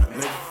walk,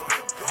 nigga.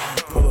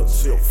 Pull up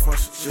to your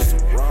function just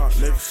to rob,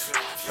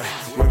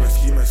 niggas. Wearing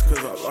ski masks cause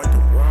I like to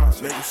rob,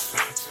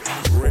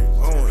 niggas. Rick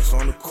Owens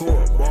on the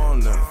court, ball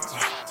now.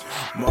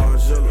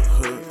 Margella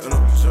hood, and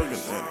I'm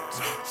jugging that.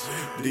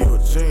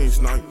 Dior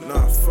jeans, now you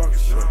not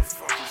fucking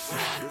with.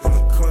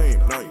 I'm clean,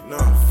 now you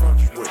not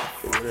fucking with.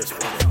 Bitch,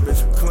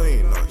 I'm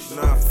clean, now you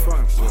not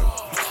fucking with.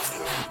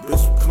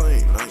 Bitch, I'm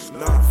clean, now you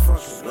not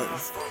fucking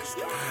with.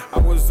 I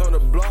was on the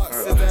block,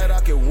 said that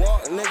I could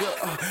walk,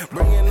 nigga.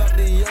 Bringing up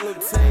the yellow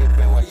tape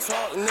and white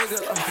talk, nigga.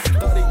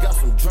 Thought he got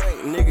some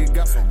drink, nigga,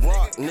 got some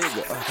rock,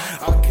 nigga.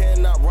 I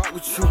cannot rock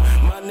with you.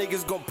 My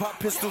niggas gon' pop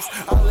pistols.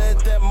 I let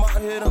that mop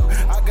hit him.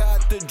 I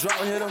got the drop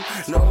hit him.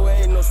 No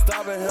way, ain't no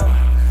stopping him.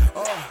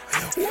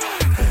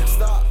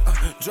 Stop,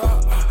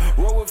 drop,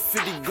 roll with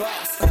 50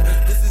 Glocks.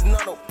 This is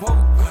not a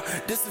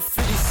poke, this is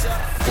 50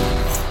 shot.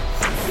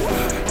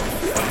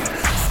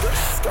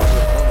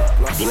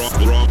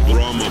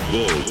 Drama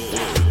Bull.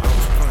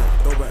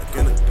 Throwback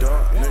in the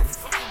dark,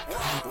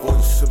 nigga. Boy,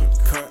 you should be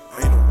cut,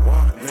 ain't no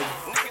walk,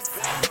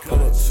 nigga.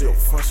 Pull up to your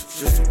function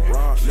just to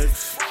rob,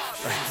 niggas.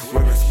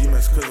 Wearing ski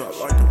masks cause I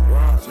like to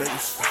rob,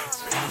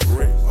 niggas.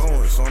 Rick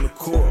Owens on the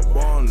court,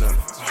 ball now.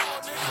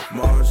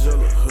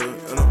 Margella hood,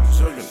 and I'm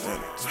jugging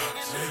that.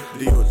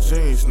 Dior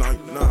jeans, now you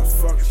not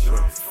fucking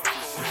with.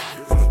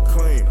 I'm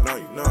clean, now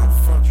you not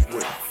fucking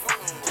with.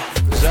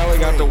 Zelly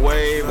got the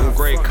wave and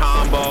great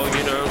combo,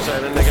 you know what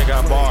I'm saying? The nigga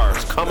got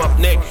bars. Come up,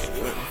 Nick.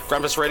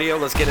 Grumpus Radio,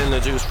 let's get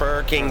into Zeus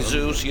Fur, King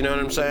Zeus, you know what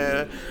I'm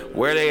saying?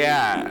 Where they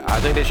at? I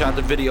think they shot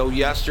the video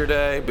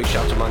yesterday. Big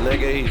shout to my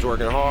nigga, he's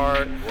working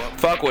hard.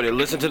 Fuck with it,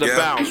 listen to the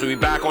bounce. We be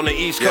back on the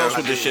East Coast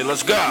with this shit,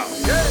 let's go.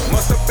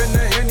 Must have been the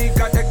Henny,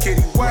 got that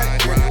kitty wet.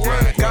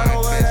 Got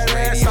all of that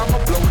ass, I'ma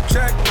blow a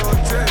check.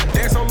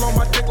 Dance all on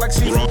my dick like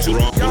she's a It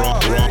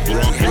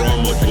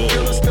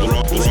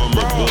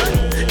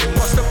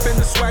must have been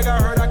the swag, I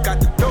heard I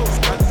got the dose.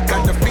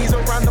 Got the fees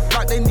around the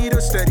block, they need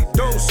a steady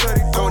dose.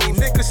 Told these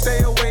niggas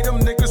stay away, them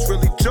niggas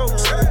really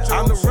jokes.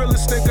 I'm the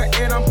realest nigga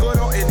and I'm good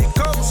on any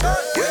coast.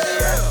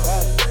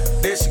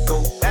 There she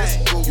go.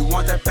 You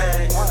want that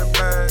bag?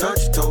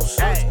 Touch your toes.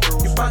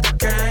 You bout the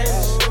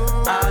cash?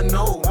 I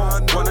know.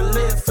 Wanna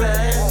live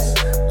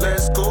fast?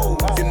 Let's go.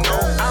 You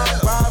know I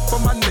ride for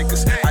my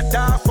niggas. I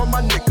die for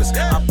my niggas.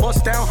 I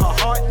bust down her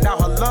heart, now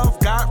her love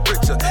got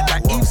richer.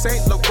 Like Yves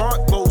Saint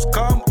Laurent clothes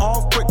come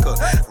off quicker.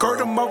 Gird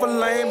them over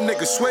lame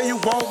niggas, swear you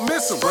won't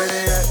miss them. Where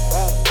they at?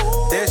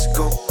 There she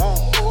go.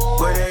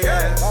 Where they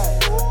at?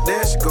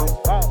 There she go.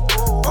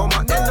 All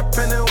my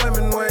independent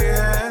women, where they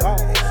at?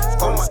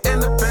 All my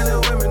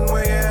independent women,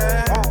 where they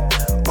at?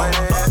 Where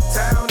they at?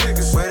 Town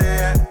niggas, where they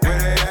at? Where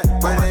they at?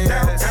 Where they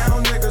at?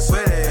 Downtown niggas,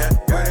 where they at?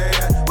 Where they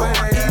at? Where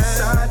they at? East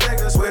side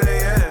niggas, where they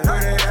at? Where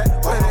they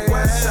at? Where they at?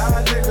 West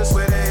side niggas,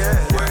 where they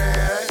at? Where they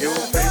at? You a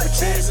paper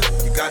chaser,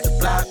 you got the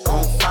block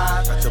on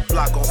fire. Got your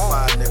block on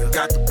fire, nigga.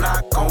 Got the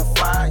block on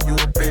fire. You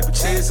a paper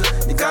chaser,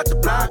 you got the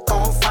block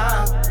on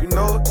fire. You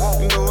know it,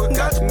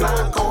 got the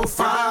block on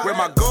fire. Where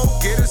my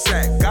go-getters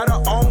at? Got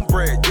her own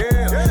bread,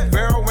 yeah.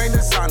 Barrel ain't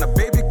designer,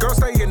 baby girl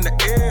stay in the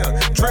air.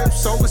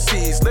 Trips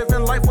overseas,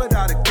 living life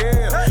without a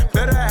care.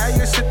 Better have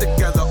your shit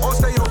together or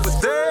stay over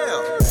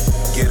there.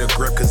 Get a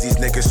grip, cause these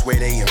niggas swear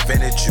they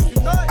invented you.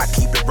 I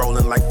keep it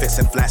rolling like Fitz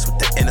and Flash with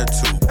the inner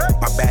tube.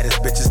 My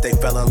baddest bitches, they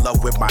fell in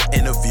love with my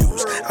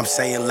interviews. I'm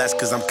saying less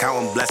cause I'm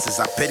counting blessings,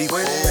 I pity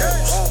fools.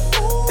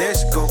 There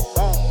she go.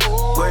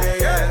 Where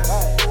they at?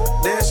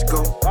 There she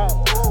go.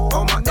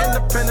 All my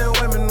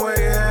independent women, where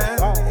they at?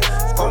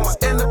 All my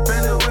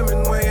independent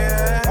women, where they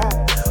at?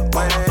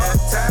 Where they at?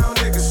 Town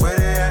niggas, where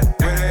they at?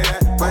 Where they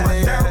at? Where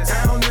they at?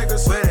 Downtown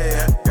niggas, where they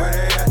at? Where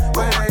they at?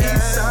 Where they at?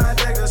 East side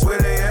niggas,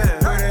 where they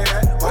at? Where they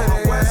at? Where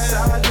they at? West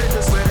side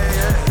niggas, where they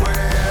at? Where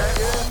they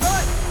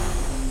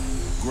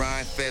at?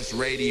 Grind Fest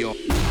Radio.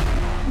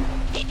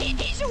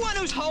 He's the one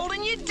who's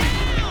holding you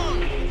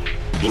down.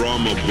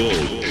 Drama Bull.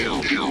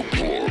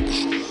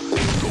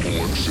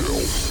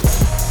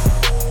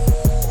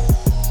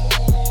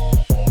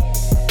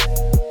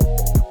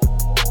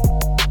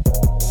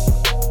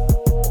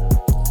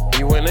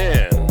 He went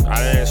in.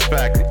 I didn't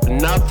expect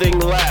nothing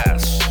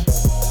less.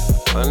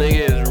 My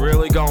nigga is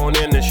really going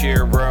in this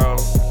year, bro.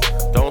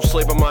 Don't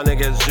sleep on my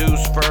nigga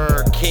Zeus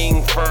Fur,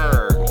 King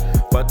Fur.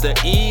 But the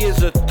E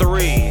is a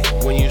 3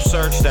 when you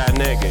search that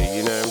nigga,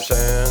 you know what I'm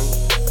saying?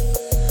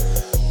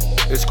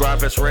 It's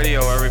Grumpus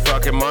Radio every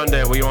fucking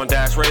Monday. We on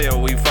Dash Radio.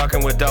 We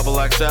fucking with Double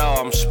XL.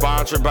 I'm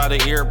sponsored by the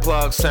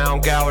Earplug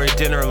Sound Gallery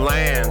Dinner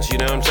Lands. You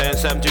know what I'm saying?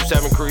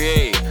 727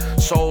 Create.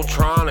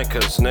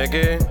 Soultronica's,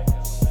 nigga.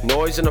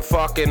 Noise in the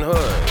fucking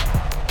hood.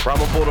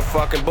 Probable the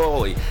fucking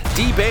bully.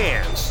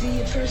 D-Bands.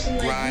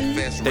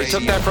 They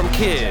took that from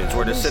kids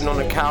where they're sitting on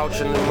the couch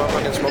and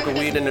motherfucking smoking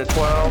weed in their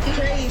 12.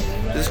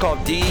 This is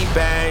called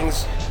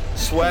D-Bangs.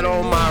 Sweat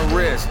on my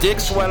wrist. Dick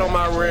sweat on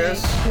my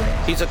wrist.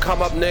 He's a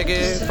come up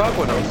nigga. Fuck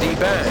with him.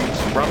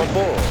 D-Bangs. Brahma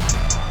Bull.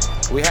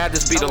 We had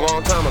this beat a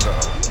long time ago.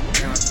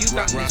 You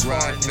got this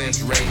Grind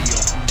Fest Radio.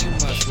 You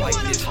must like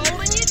this.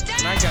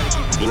 And I gotta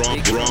give you a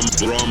big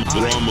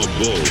Brahma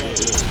Bull.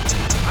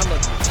 I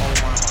love you all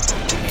my heart.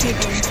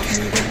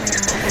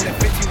 In the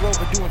 50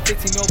 rover, doing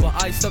 15 over.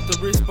 Iced up the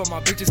wrist, but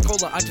my bitch is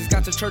cola. I just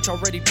got to church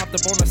already, popped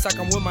the bonus sack.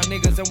 I'm with my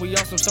niggas, and we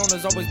all some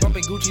stoners. Always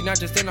bumping Gucci, not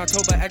just in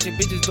October. At your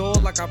bitch's door,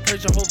 like I pray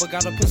Jehovah.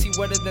 Got a pussy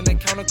wetter than a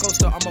counter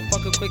coaster. I'ma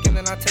fuck her quick and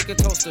then I take a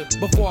toaster.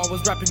 Before I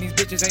was rapping, these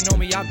bitches ain't know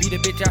me. I beat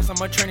a bitch ass, I'm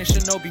a training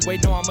Shinobi.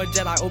 Wait, no, I'm a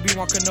Jedi,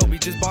 Obi-Wan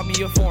Kenobi. Just bought me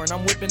a foreign,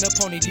 I'm whipping a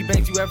pony.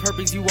 D-Bangs, you have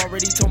herpes, you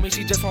already told me.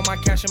 She just want my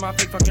cash and my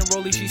fake fucking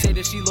rollie. She say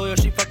that she loyal,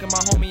 she fucking my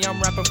homie. I'm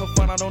rapping for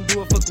fun, I don't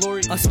do it for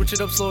glory. I switch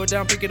it up, slow it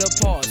down, pick it up,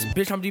 pause.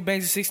 Bitch, I'm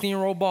D-Bangs, a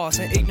 16-year-old boss.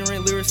 An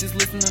ignorant lyricist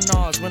listening to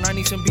Nas. When I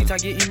need some beats, I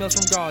get emails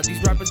from God.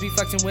 These rappers be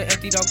flexing with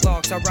empty dog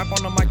glocks. I rap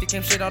on the mic, they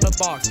came straight out the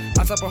box.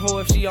 I slap a hoe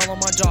if she all on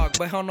my jock.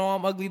 But hell no,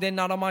 I'm ugly, they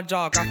not on my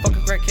jock. I fuck a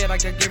crackhead, I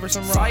gave her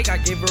some rock. I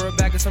gave her a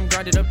bag of some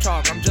grinded up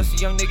chalk. I'm just a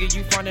young nigga,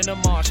 you find in a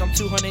mosh. I'm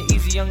 200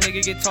 easy, young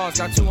nigga get tossed.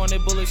 Got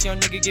 200 bullets, young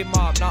nigga get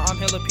mobbed. Now I'm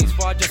hella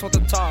peaceful, I just want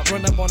the top.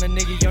 Run up on a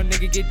nigga, young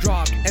nigga get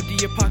dropped. Empty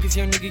your pockets,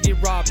 young nigga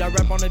get robbed. I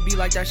rap on the beat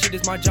like that shit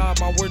is my job.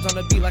 My words on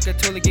the beat like a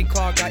toilet get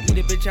clogged. I eat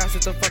a bitch ass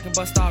at the fucking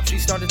bus stop. She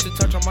started to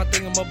touch on my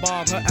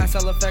thingamabob. Her ass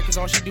hella fat cause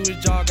all she do is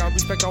jog. I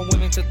respect all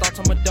women to thoughts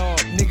I'm a dog.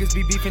 Niggas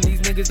be beefing,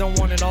 these niggas don't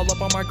want it. All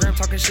up on my gram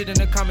talking shit in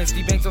the comments.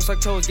 D-Banks don't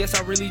suck toes, yes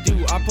I really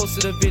do. I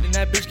posted a vid and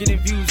that bitch getting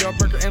views. Y'all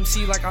burger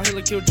MC like I'll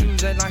Hitler kill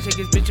Jews. That night shake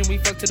his bitch and we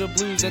fuck to the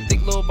blues. That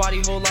thick little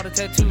body, whole lot of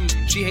tattoos.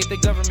 She hate the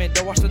government,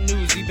 don't watch the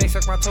news. D-Banks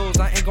suck my toes,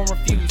 I ain't gon'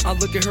 refuse. I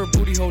look at her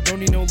booty hole, don't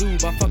need no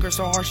lube. I fuck her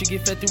so hard she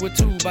get fed through a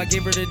tube. I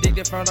gave her the dick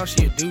that found out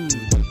she a dude.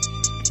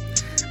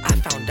 I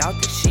found out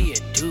that she a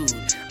dude.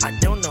 I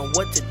don't know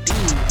what to do.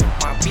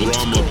 My beats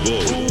go boom,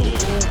 boom.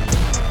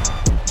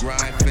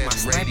 My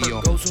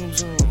sniper go zoom,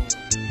 zoom.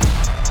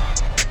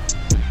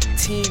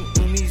 Team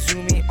Umi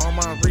Zoomy on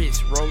my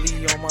wrist,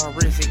 Rollie on my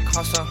wrist. It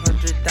costs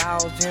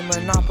 100,000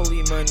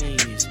 Monopoly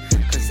monies,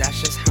 cause that's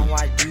just how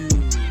I do.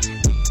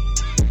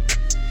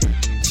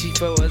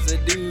 Chifa was a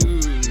dude,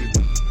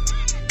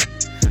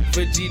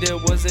 Vegeta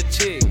was a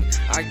chick.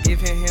 I give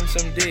him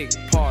some dick.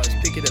 Pause,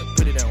 pick it up,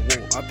 put it down.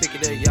 Whoa, I pick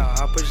it up,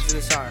 yeah. I push it to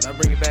the side, I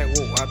bring it back.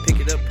 Whoa, I pick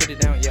it up, put it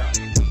down, yeah.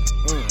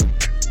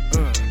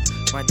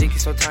 My dick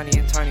is so tiny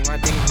and tiny. My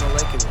dick is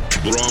molecular.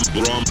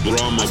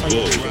 Drama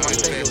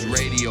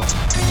Radio.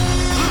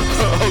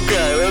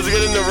 Okay, let's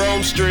get into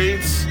Rome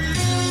Streets.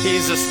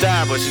 He's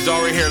established. He's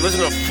already here. Listen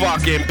to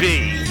fucking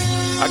B.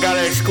 I got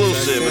an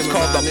exclusive. It's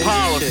called The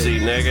Policy,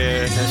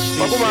 nigga.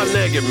 Fuck with my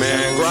nigga,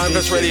 man.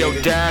 Grindfest Radio,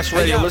 Dash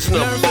Radio. Listen to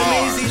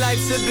bars. Easy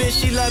life's a bitch.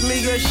 She love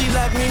me good, she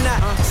love me not.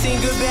 Seen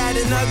good, bad,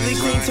 and ugly.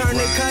 Queen turn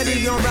the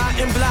cutty on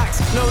rotten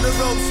blocks. Know the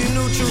ropes, you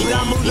neutral.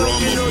 Damo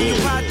looking on you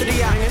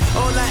patria.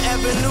 All I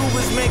ever knew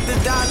was make the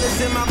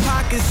dollars in my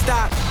pocket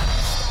stop.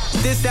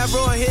 This that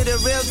raw hit a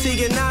real to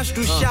your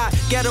nostril shot.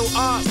 Ghetto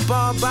art,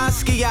 bar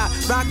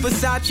Basquiat. Rock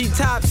Versace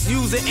tops.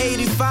 Use an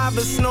 85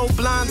 or snow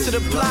blind to the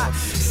plot.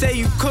 Say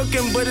you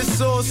cooking, but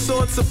it's all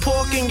sorts of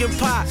pork in your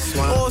pot.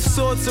 All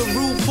sorts of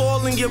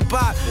RuPaul in your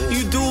bot.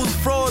 You dudes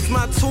frauds,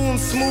 my tune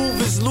smooth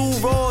as Lou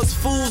Raw's.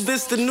 Fool,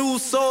 this the new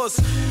sauce.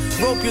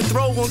 Rope your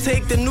throat, won't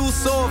take the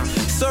noose off.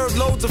 Serve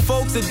loads of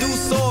folks that do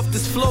soft.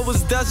 This flow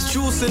is dust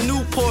juice and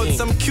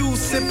Newports. I'm Q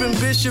sipping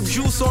Bishop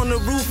juice on the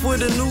roof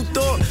with a new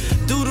thought.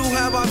 Doodoo,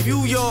 how I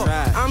view y'all.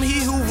 I'm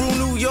he who rule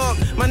New York.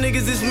 My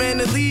niggas is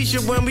man of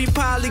leisure when we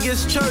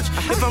polygus church.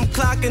 If I'm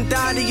clocking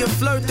Dottie or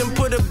flirt, then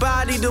put a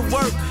body to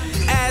work.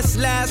 Ass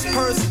last,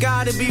 purse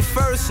gotta be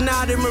first,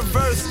 not in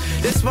reverse.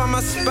 That's why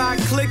my spot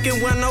clicking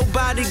when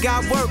nobody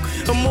got work.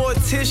 A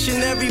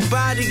mortician,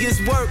 everybody is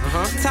work.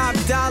 Top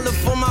dollar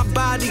for my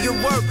body of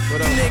work.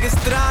 You niggas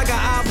traga,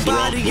 our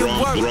body of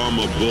work.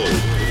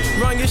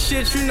 Run your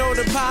shit, you know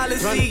the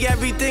policy.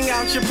 Everything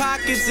out your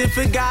pockets. If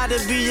it gotta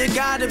be, it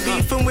gotta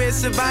be. From where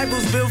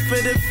survival's built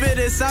for the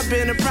fittest. I've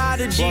been a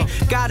prodigy.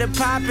 Got it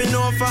popping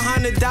off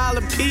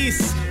 $100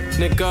 piece,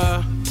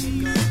 nigga.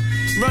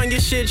 Run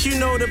your shit, you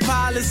know the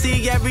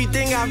policy.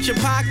 Everything out your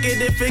pocket.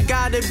 If it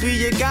gotta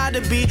be, it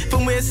gotta be.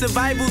 From where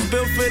survival's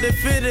built for the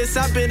fittest.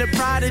 I've been a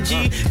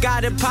prodigy.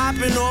 Got it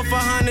popping off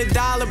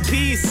 $100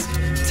 piece.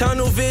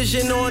 Tunnel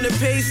vision on the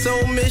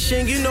peso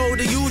mission, you know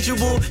the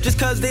usual. Just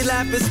cause they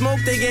laugh and smoke,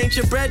 they ain't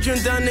your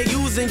brethren done, they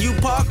using you.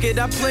 Park it,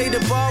 I play the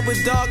ball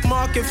with dark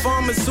market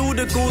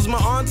pharmaceuticals. My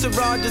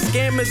entourage, the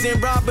scammers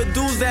and robber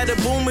dudes that'll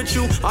boom at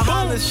you. I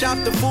holler, shop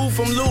the food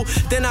from Lou,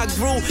 then I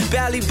grew.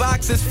 Bally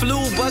boxes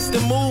flew, bust the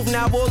move,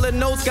 now all the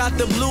notes got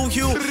the blue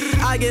hue.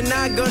 I am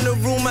not gonna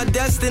rule my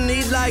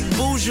destiny like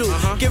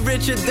Buju. Get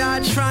rich or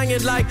die trying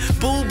like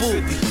Boo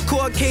Boo.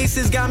 Court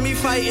cases got me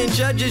fighting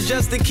judges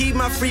just to keep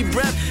my free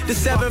breath. The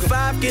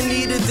 7-5 can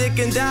eat a dick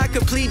and die,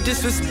 complete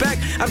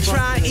disrespect. I'm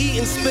trying to eat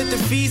and split the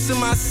feast of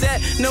my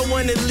set. No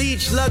one to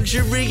leech,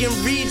 luxury and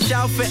reach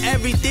out for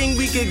everything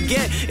we could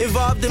get.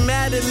 Involved in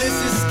mad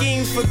illicit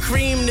schemes for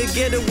cream to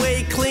get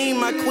away clean.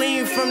 My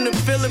queen from the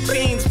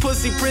Philippines,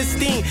 pussy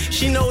pristine.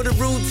 She know the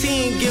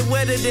routine, get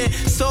wetter than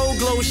Soul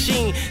Glow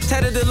Sheen.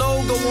 Tatted the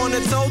logo on the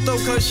Toto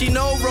cause she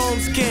know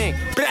Rome's king.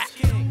 Blah.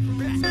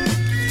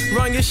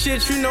 Run your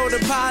shit, you know the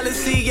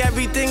policy.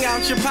 Everything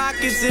out your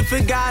pockets. If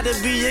it gotta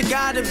be, it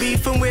gotta be.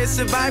 From where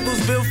survival's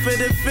built for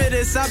the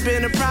fittest. I've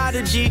been a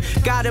prodigy.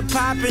 Got it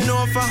popping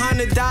off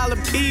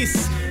 $100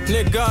 piece,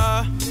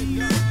 nigga.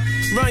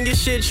 Run your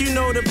shit, you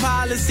know the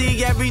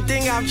policy.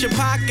 Everything out your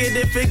pocket.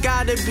 If it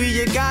gotta be,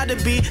 it gotta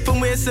be. From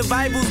where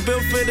survival's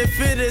built for the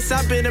fittest.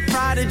 I've been a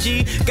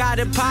prodigy. Got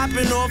it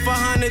popping off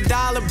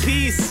 $100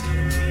 piece.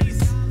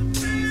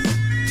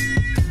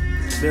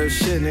 Real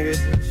shit, nigga.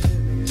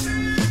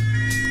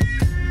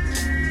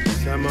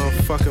 That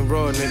motherfucking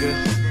raw, nigga.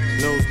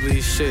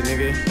 Nosebleed shit,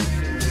 nigga.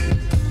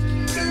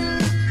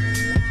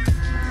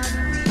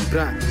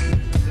 Blah.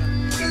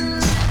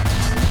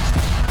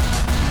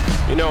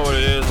 You know what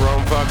it is,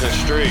 Rome fucking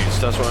streets.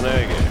 That's my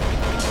nigga.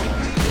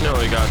 You know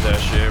he got that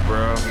shit,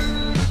 bro.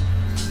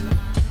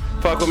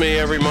 Fuck with me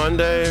every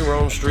Monday.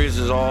 Rome Streets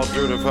is all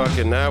through the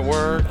fucking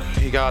network.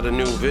 He got a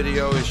new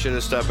video. His shit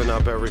is stepping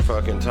up every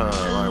fucking time.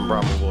 I'm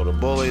Droppin the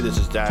Bully. This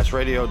is Dash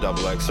Radio,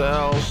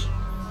 XXLs.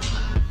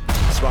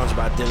 Sponsored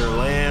by Dinner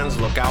Lands.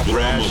 Look out for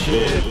that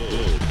shit.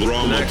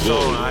 Next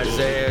song,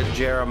 Isaiah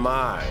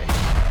Jeremiah.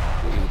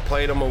 We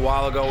played him a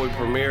while ago. We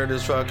premiered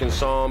this fucking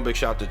song. Big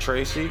shout to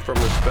Tracy from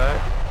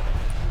Respect.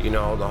 You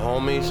know, the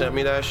homie sent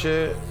me that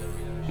shit.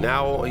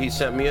 Now he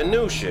sent me a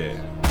new shit.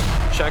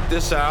 Check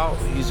this out.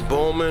 He's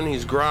booming.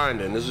 He's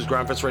grinding. This is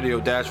Grindfest Radio,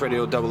 Dash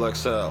Radio,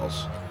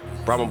 XXLs.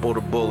 Brahma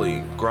the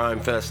Bully,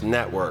 Grindfest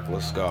Network.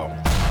 Let's go.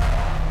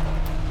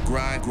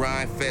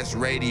 Grindfest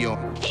Radio.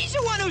 He's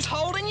the one who's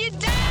holding you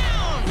down.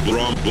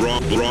 Brahma Bull.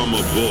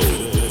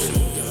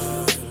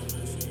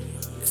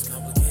 It's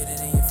complicated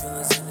and your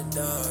feelings in the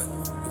dark.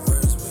 Your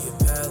words were your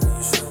pal and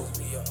you showed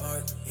me your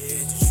art.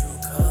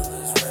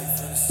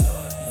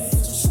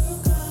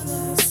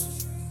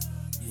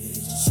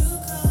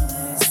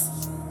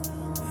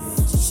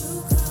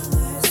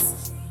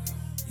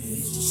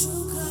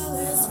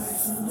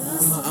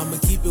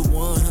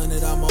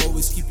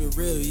 always keep it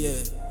real, yeah.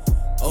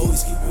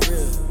 Always keep it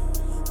real.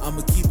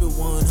 I'ma keep it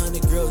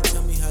 100, girl,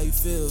 tell me how you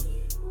feel.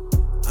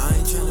 I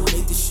ain't tryna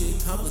make this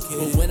shit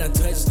complicated. But when I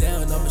touch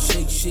down, I'ma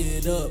shake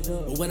shit up.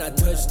 But when I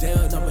touch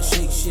down, I'ma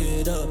shake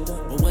shit up.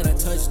 But when I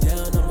touch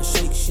down, I'ma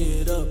shake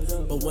shit up.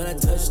 But when I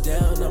touch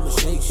down, I'ma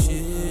shake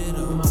shit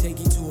up. Take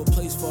you to a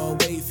place far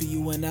away for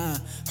you and I.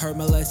 Heard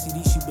my last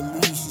CD, she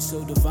believes she's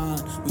so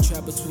divine. We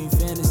trap between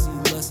fantasy,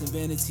 lust and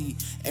vanity.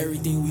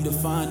 Everything we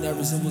define that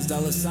resembles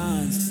dollar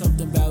signs.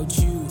 Something about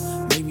you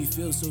made me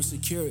feel so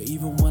secure,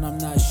 even when I'm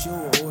not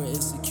sure or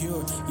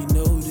insecure. You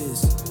know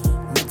this.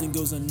 Nothing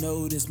goes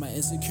unnoticed. My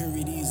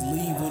insecurities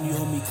leave when you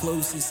hold me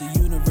close. It's the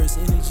universe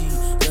energy,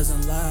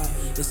 doesn't lie.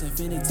 It's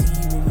infinity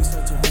when we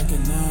start to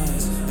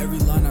recognize. Every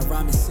line I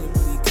rhyme is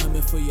simply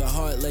coming for your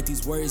heart. Let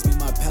these words be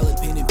my palette,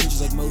 painting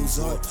pictures like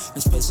Mozart.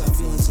 Express our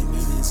feelings and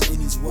meanings in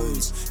these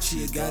words.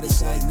 She a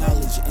goddess I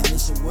acknowledge, and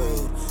it's a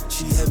world.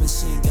 She heaven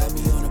sent, got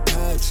me on a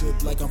power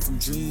trip like I'm from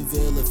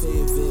Dreamville or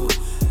Fayetteville.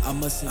 I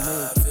must admit,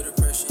 I feel the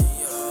pressure in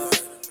your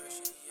heart.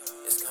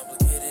 It's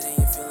complicated and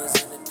your feelings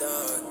in the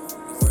dark.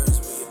 Your words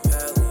with your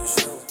palette, you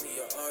show me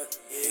your art.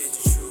 Yeah, the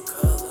true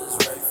colors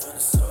right from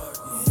the start.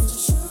 Yeah, the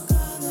true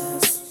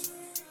colors.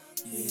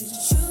 Yeah, the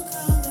true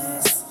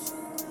colors.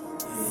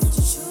 Yeah,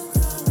 the true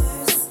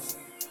colors.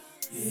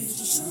 Yeah,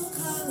 the true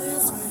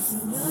colors right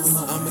from the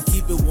start. I'ma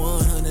keep it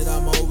 100,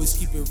 I'ma always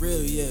keep it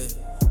real, yeah.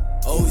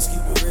 Always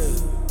keep it real.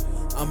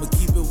 I'ma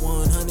keep it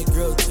 100,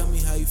 girl, tell me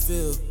how you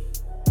feel.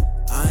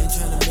 I ain't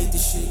tryna make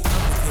this shit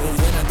complicated. But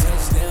when I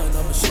touch down,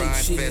 I'ma shake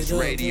shit up.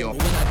 Radio.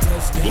 But when I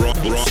touch down,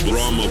 I'ma shake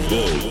Drama shit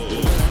Bull. up.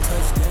 But when I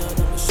touch down,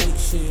 I'ma shake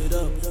shit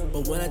up.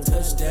 But when I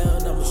touch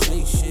down, I'ma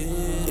shake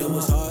shit. It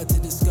was hard to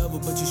discover,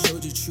 but you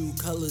showed your true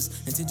colors.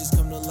 Intentions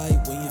come to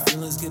light when your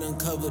feelings get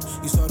uncovered.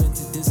 You start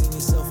into dissing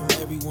yourself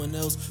from everyone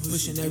else,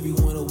 pushing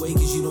everyone away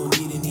cause you don't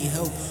need any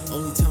help.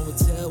 Only time will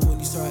tell when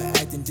you start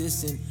acting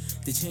distant.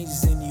 The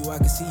changes in you, I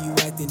can see you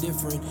acting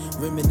different.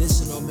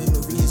 Reminiscing on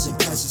memories and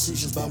past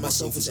decisions by my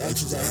selfish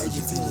actions that had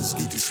your feelings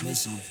get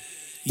dismissive.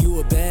 You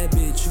a bad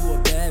bitch, you a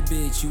bad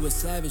bitch. You a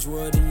savage,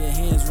 world in your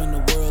hands, run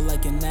the world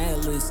like an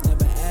atlas.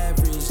 Never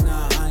average,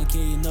 nah, I ain't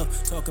care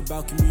enough. Talk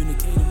about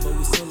communicating, but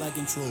we still like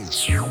control. What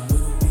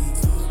are we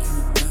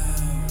talking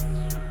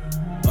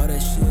about? All that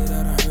shit,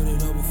 I done heard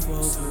it all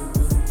before. So what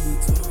are we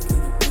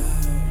talking about?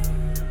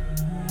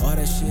 All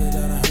that shit,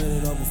 I done heard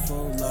it all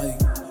before,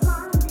 like.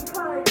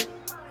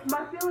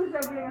 My feelings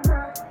are getting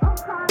hurt. I'm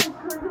crying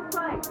because it's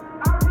like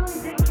I really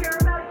didn't care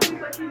about you,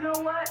 but you know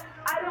what?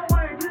 I don't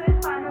want to do this,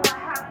 but I know I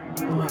have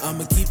to do it.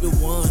 I'ma keep it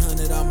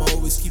 100, I'ma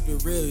always keep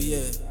it real,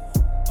 yeah.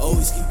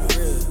 Always keep it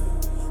real.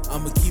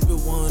 I'ma keep it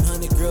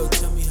 100, girl,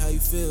 tell me how you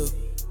feel.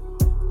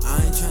 I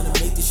ain't tryna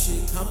make this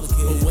shit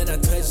complicated. But when I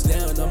touch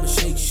down, I'ma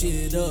shake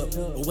shit up.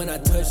 But when I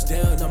touch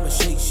down, I'ma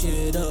shake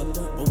shit up.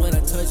 But when I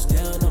touch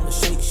down, I'ma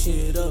shake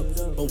shit up.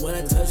 But when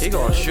I touch down, he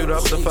gonna shoot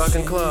up the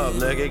fucking club,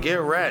 nigga. Get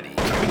ready.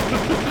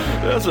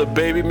 That's a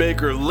baby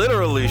maker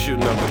literally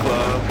shooting up the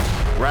club.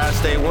 Rad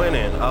Stay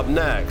Winning. Up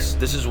next.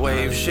 This is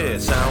wave shit,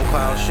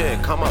 SoundCloud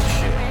shit, come up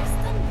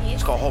shit.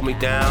 It's called Hold Me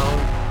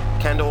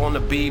Down. Kendall on the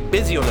beat,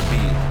 Busy on the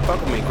beat. Fuck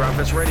with me,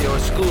 Grindfest Radio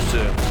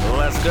exclusive.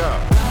 Let's go.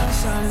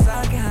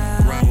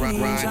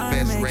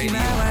 Grindfest Radio.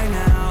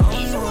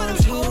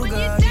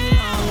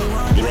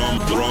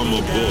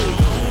 Drama Bull.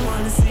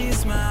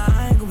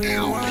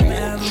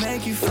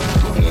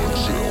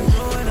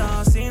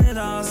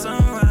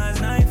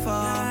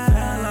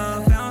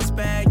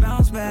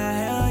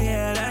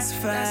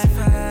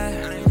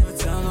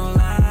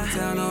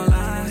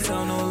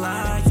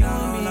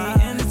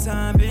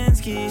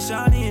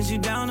 Shawty, is you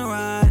down to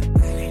ride?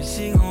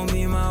 She gon'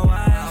 be my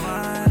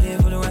wife, yeah,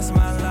 for the rest of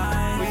my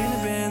life.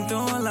 We've been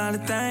through a lot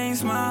of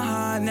things, my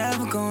heart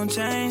never gon'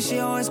 change. She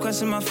always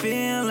question my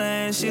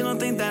feelings, she don't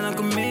think that I'm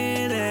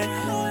committed.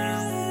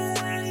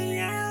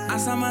 I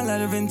saw my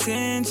letter of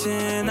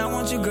intention, I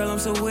want you, girl, I'm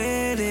so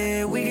with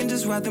it. We can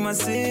just ride through my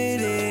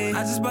city,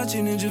 I just bought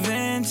you new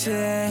Juventus.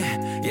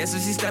 Yeah, so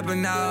she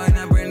stepping out in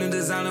that brand new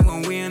designer.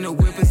 When we in the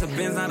whip, it's a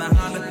Benz, not a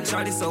Honda.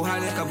 Shawty so high,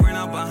 like I burn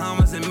out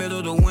Bahamas. In middle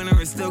of the winter,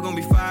 it's still gonna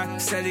be fire.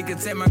 Said he could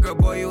take my girl,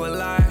 boy, you a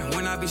liar.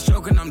 When I be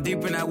stroking, I'm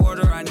deep in that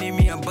water, I need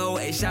me a boat.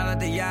 Hey, shout out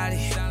to Yachty.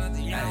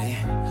 Hey,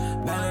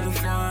 bad little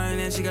foreign,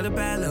 and she got a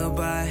bad little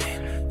body.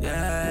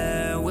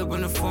 Yeah,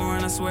 whipping the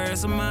foreign, I swear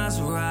it's a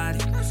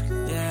Maserati.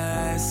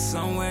 Yeah, it's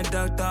somewhere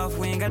ducked off,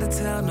 we ain't gotta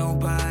tell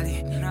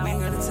nobody. We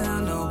ain't gotta tell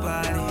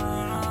nobody.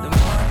 The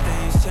more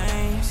things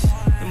change,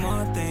 the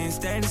more things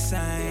stay the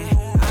same.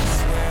 I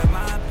swear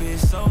my bitch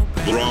so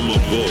bad. Drama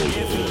Bull.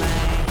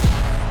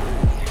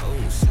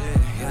 Oh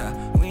shit,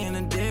 yeah, we in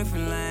a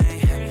different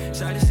lane.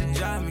 Shawty should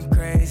drive me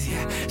crazy,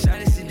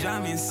 shawty should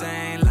drive me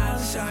insane.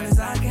 Lots of shawties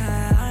I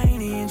got, I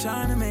ain't even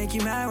tryna make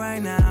you mad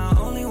right now.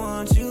 Only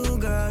want you,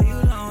 girl,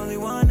 you the only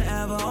one to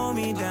ever hold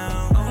me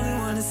down. Only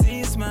wanna see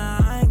you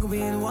smile, I ain't gonna be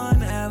the one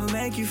to ever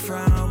make you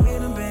frown. We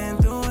done been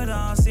through it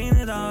all, seen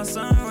it all,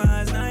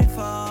 sunrise,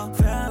 nightfall.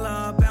 Fell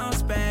off,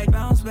 bounce back,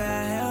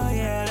 hell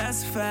yeah,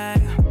 that's a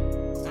fact.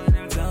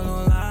 Tell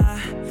no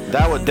lie,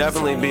 That would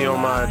definitely be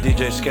on my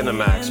DJ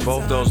Skinamax,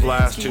 both those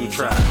last two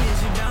tracks.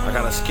 I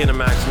got a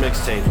Skinamax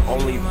mixtape,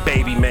 only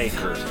baby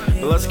makers.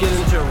 But let's get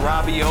into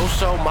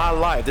Rabioso, My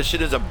Life. This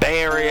shit is a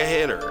Bay Area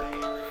hitter.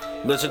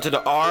 Listen to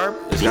the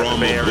ARB, it's got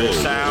the Bay Area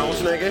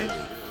sounds,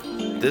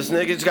 nigga. This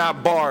nigga's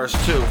got bars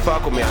too,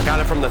 fuck with me. I got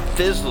it from the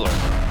Thizzler.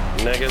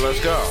 Nigga, let's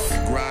go.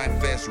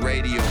 Grindfest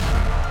Radio.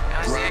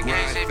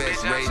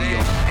 Grindfest Radio.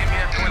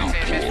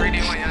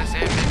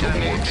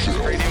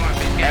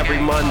 Every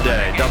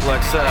Monday, Double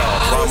XL,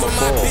 Drama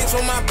Bull. Bitch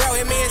on my bro,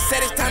 hit me and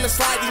said it's time to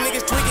slide.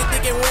 These niggas tweaking,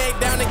 thinking wig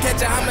down to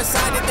catch a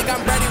homicide. They think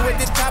I'm ready with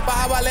this chopper.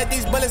 How I let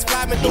these bullets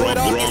fly me through it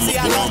all. You see,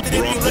 I lost it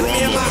if you look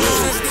me in my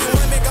eyes. These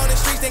women on the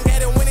streets and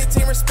get a winning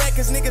team respect.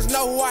 Cause niggas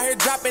know who out here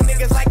dropping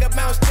niggas like a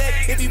bounce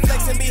check. If you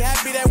flex and be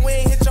happy that we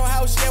ain't hit your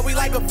house yet. We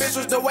like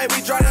officials the way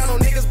we draw down on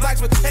niggas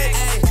blocks with tech.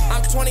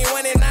 I'm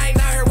 21 and I ain't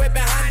out here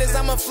whipping Hondas.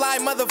 I'm a fly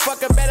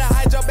motherfucker. Better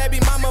hide your baby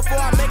mama before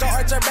I make her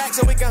arch her back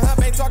so we can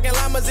hump. Ain't talking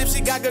llamas. If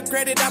she got good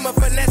credit, I'ma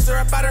finesse her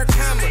up out her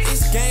comma.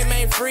 This game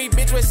ain't free,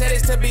 bitch. We said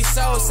it's to be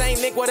sold.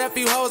 Saint Nick, what up,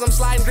 you hoes? I'm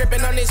sliding,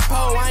 gripping on this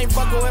pole. I ain't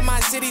fucking with my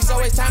city, so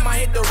it's time I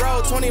hit the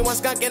road. 21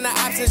 skunk in the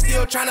ops and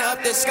still trying to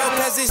up the scope.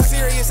 Cause it's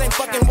serious. Ain't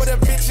fucking with a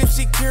bitch if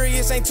she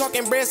curious. Ain't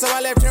talking bread, so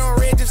I left her on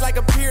red just like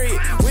a period.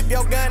 Whip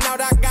your gun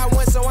out, I got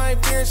one, so I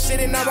ain't fearing shit.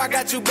 And now I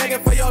got you begging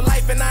for your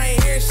life, and I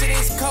ain't hearing shit.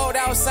 It's cold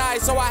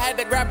outside, so I had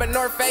to grab a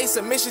North Face.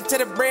 Submission to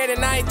the bread,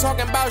 and I ain't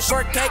talking about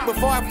shortcake.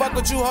 Before I fuck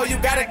with you, ho, you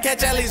gotta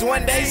catch at least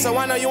one day. So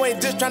I know you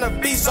ain't just trying to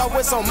feast off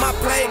what's on my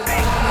plate.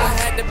 I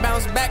had to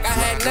bounce back, I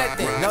had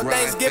nothing. No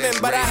Thanksgiving,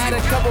 but I had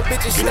a couple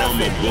bitches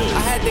stuffing.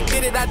 I had to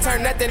get it, I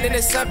turned nothing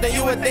into something.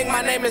 You would think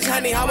my name is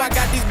Honey. How I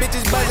got these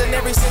bitches buzzing.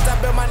 Ever since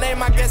I built my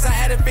name, I guess I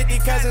added 50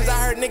 cousins. I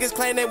heard niggas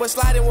claim they was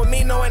sliding with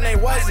me, knowing they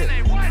wasn't.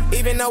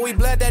 Even though we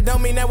blood, that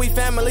don't mean that we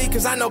family.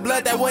 Cause I know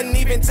blood that wouldn't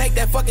even take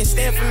that fucking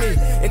stand for me.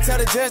 And tell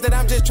the judge that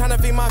I'm just trying to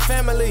feed my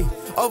family.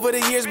 Over the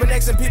years, been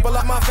Xing people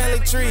up my family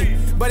tree.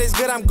 But it's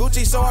good, I'm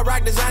Gucci, so I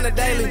rock designer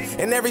daily.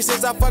 And ever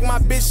since I fucked my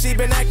bitch, she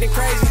been acting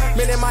crazy.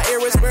 Been in my ear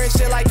whispering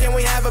shit like, can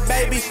we have a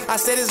baby? I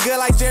said it's good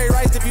like Jerry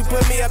Rice if you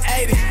put me up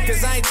 80.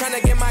 Cause I ain't trying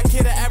to get my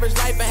kid an average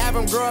life and have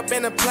him grow up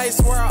in a place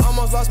where I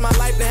almost lost my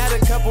life. Then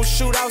had a couple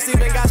shootouts,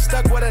 even got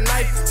stuck with a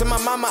knife. To my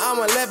mama, I'm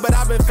a left, but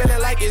I've been feeling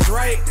like it's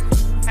right.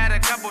 Had a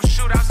couple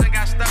shootouts and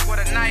got stuck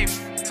with a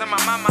knife. To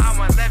my mama, I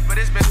went left, but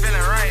it's been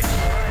feeling right.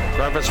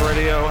 Grindfest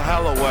Radio,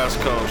 hella West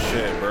Coast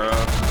shit, bro.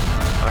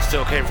 I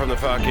still came from the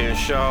fucking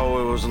show,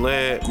 it was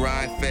lit.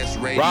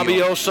 Grindfest Radio.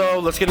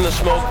 Rabioso, let's get in the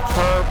smoke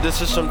perp.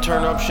 This is some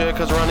turn up shit,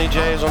 cause Ronnie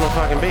J is on the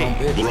fucking beat.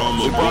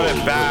 We brought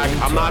it back.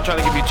 I'm not trying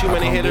to give you too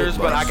many hitters,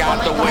 but I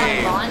got the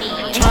wave.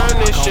 Turn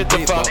this shit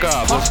the fuck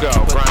up. Let's go,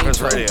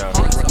 Grindfest Radio.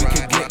 We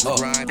could get up,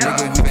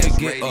 nigga, we could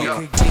get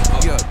up.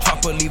 Yeah,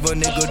 chopper leave a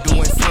nigga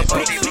doing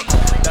flip-ups.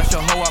 That's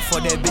your hoe out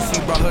for that bitch,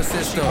 she brought her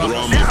sister.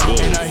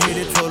 And I hit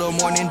it till the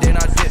morning, then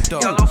I dipped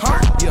up.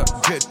 Yeah,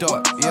 dripped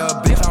up. Yeah,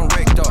 bitch, I'm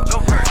wrecked up.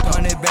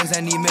 100 bands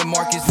and even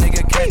Marcus,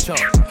 nigga, catch up.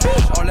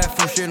 All that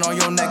fool shit on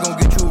your neck gon'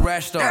 get you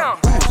rashed up.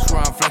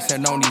 Swear I'm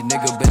flexing on these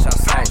niggas, bitch,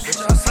 I sauce.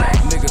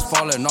 Niggas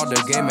falling off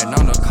the game and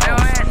I'm the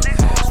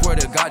cause. Swear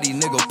to God, these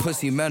nigga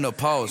pussy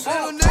menopause.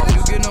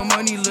 You get no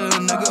money,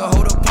 little nigga,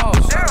 hold a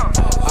pause.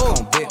 I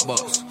count big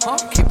bucks,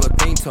 keep a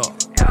thing talk.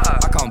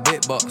 I count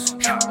big bucks,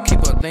 keep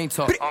a thing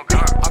talk.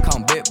 I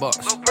count big bucks,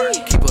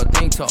 keep a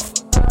thing talk.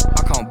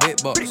 I count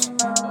big bucks,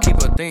 keep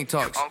a thing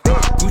talks.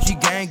 Gucci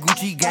gang,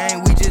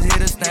 we just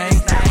hit a stain.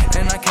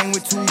 And I came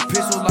with 2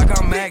 pistols like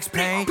I'm Max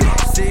Payne.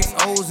 6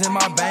 O's in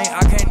my bank,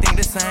 I can't think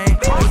the same.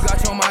 You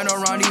got your mind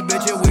around these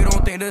bitches, we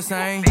don't think the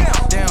same.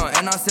 Damn,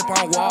 and I sip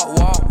on walk.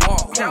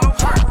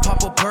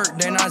 Pop a perk,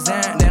 then I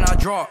zan, then I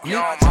drop.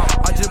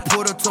 I just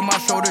put her to my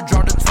shoulder,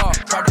 drop the top.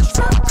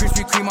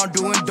 Krispy Kreme, I'm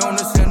doing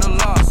donuts in the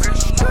lot.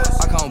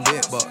 I count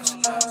big bucks,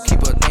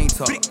 keep a thing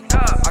talk.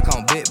 I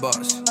count big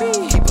bucks,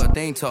 keep a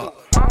thing talk.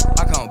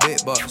 I count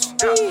big bucks,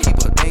 keep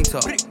a thing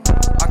talk.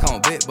 I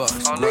count big bucks,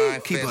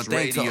 keep a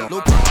thing talk.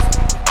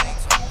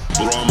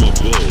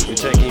 We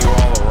taking you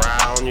all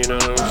around, you know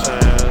what I'm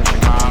saying?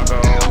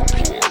 Chicago,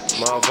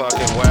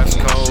 motherfucking West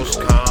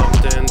Coast,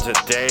 Compton, to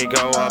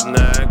Dago up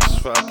next,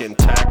 fucking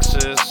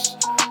Texas,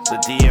 the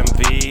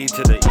DMV,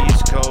 to the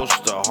East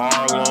Coast, to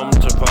Harlem,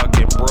 to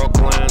fucking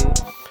Brooklyn.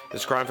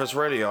 It's Grindfest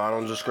Radio. I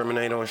don't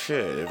discriminate on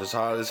shit. If it's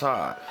hot, it's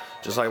hot.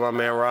 Just like my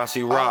man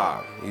Rossi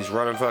Rob. He's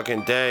running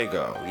fucking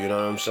Dago. You know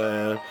what I'm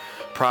saying?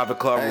 Private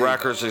Club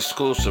Records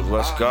exclusive.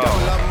 Let's go.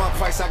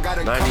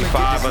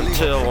 95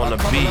 until on the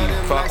beat.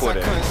 Fuck with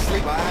it.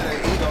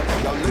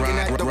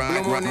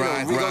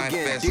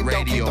 Grindfest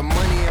Radio. The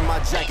money in my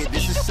jacket.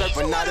 This is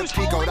surfing, not a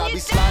peacoat. I be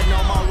sliding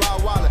on my raw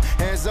wallet.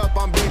 Hands up,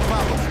 I'm Big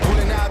Papa.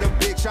 Pulling out a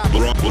big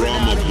chopper. Pulling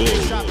out a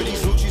big chopper.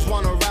 These Gucci's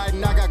wanna ride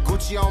and I got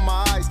Gucci on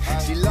my eyes.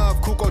 She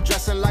love Kuko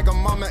dressing like a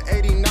mama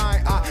 89.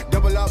 I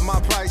double double up my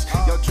price.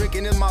 Yo,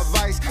 drinking is my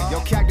vice. Yo,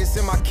 cactus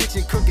in my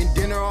kitchen, cooking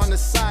dinner on the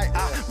side.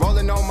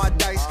 Rolling on my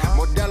dice,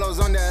 Modelo's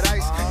on that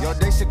ice. Yo,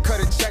 they should cut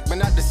a check, but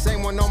not the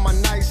same one on my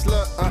nice.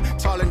 Look,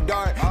 tall and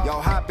dark. Yo,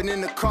 hopping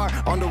in the car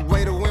on the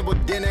way to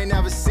Wimbledon. Ain't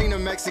never seen a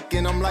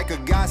Mexican. I'm like a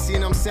guy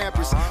seeing them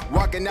Sampras.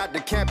 Walking out the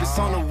campus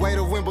on the way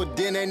to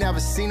Wimbledon. Ain't never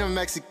seen a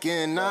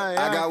Mexican.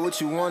 I got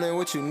what you want and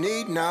what you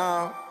need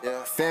now.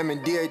 Fam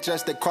and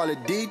DHS, they call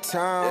it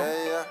D-Town.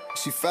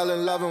 She fell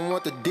in love and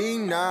want the D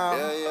now.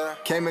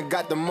 Came and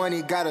got the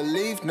money, gotta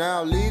leave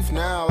now, leave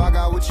now. I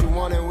got what you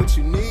want and what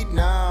you need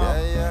now.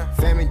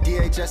 Fam and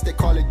DHS, they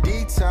call it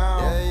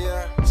D-Town.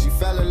 She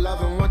fell in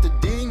love and want the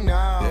D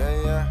now.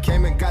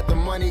 Came and got the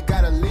money,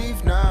 gotta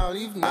leave now,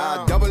 leave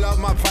now. I double up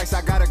my price,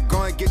 I gotta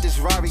go and get this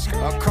Rari.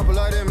 A couple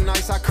of them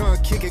nights, I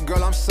couldn't kick it,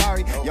 girl, I'm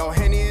sorry. Yo,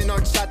 Henny and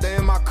horchata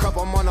in my cup,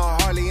 I'm on a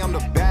Harley. I'm the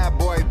bad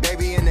boy,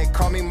 baby, and they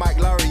call me Mike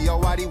Lowry. Yo,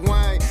 Waddy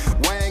Wang,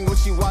 Wang,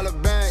 Gucci, Walla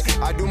Bang.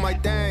 I do my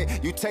thing,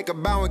 you take a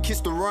bow and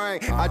kiss the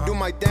ring. I do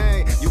my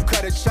thing, you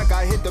cut a check,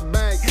 I hit the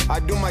bank. I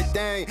do my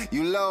thing,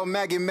 you lil'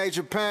 Maggie,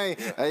 major pain.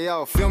 Hey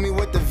yo, fill me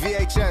with the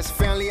VHS,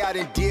 family out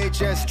in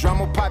DHS.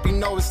 Drama pop, you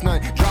know it's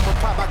none. Drama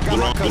pop, I got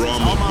my cousins, all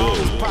my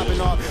homies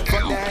popping off.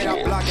 Fuck that hate,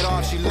 I block it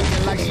off. She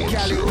looking like she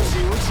Cali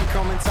Uchi,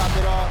 come and top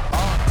it off.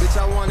 Bitch,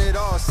 I want it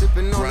all,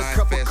 sipping on a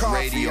cup of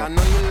coffee. Radio. I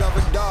know you love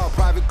a dog,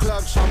 private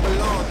club, chump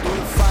along. Through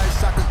the fire,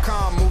 Shaka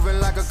Khan, moving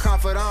like a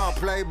confidant.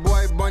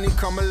 Playboy, bunny,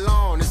 come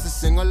along, it's a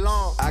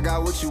sing-along. I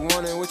got what you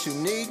want and what you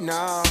need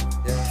now.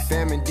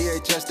 Fam and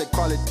DHS, they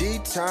call it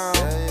D-Town.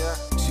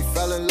 She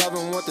fell in love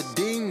and want the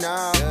D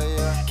now.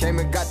 Came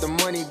and got the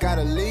money,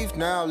 gotta leave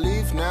now,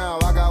 leave now.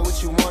 I got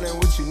what you want and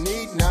what you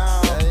need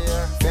now.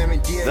 Fam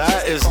and DHS,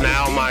 that is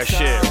now my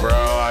shit, bro.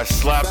 I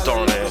slept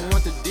on it.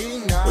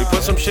 We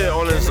put some shit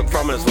on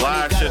from his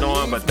last shit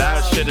on, but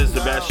that shit is the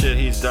best shit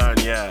he's done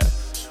yet.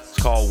 It's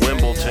called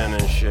Wimbledon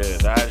and shit.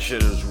 That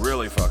shit is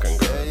really fucking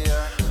good.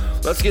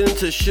 Let's get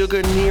into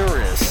Sugar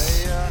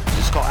Nearest.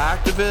 It's called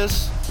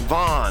Activist,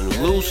 Vaughn,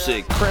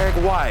 Lucid, Craig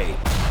White,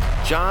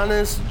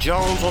 Jonas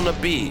Jones on the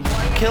beat,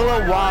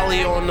 Killer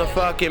Wally on the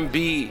fucking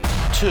beat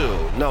too.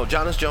 No,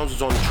 Jonas Jones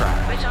was on the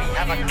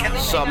track.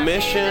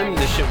 Submission,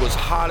 this shit was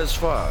hot as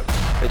fuck.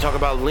 They talk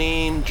about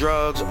lean,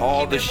 drugs,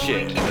 all the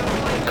shit.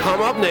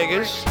 Come up,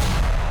 niggas.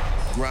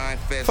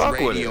 Grindfest Fuck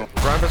Radio. with it.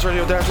 Grindfest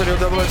Radio, Dash Radio,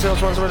 Double XL,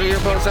 sponsor radio,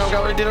 earplugs, sound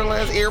gallery, dinner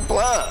last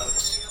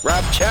earplugs.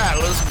 Rap chat,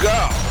 let's go.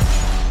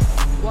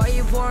 Why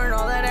you pouring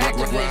all that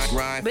activist?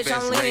 Bitch,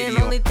 I'm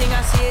leaning, only thing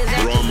I see is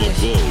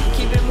activist.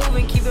 Keep it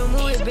moving,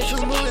 bitch,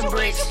 we moving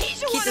bricks.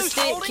 Keep the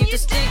stick,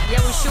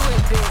 yeah, we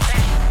shooting,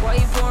 bitch. Why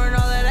you pouring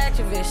all that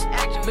activist?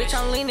 Bitch,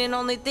 I'm leaning,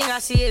 only thing I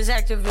see is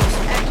activist.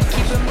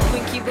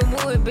 Keep it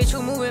moving, bitch,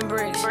 we moving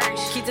bricks.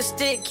 Keep the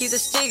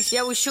sticks,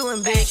 yeah, we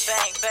shooting, bitch.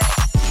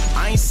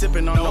 I ain't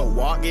sipping on no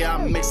walk, yeah,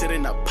 I mix it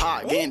in a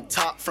pot. Getting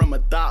top from a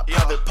thought,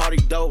 private party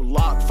door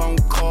locked. Phone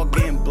call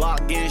getting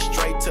blocked, getting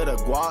straight to the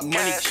guap.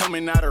 Money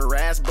coming out her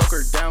ass, broke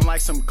her down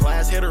like some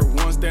glass. Hit her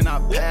once, then I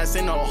pass.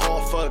 In no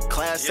hall for a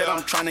class, said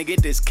I'm trying to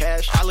get this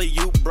cash.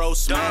 Alley-oop, bro,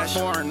 smash.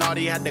 Foreign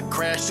naughty had to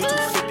crash,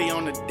 250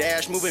 on the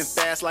dash. Moving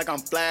fast like I'm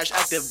Flash,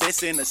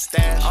 activist in the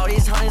stash. All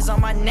these hundreds on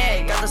my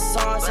neck, got the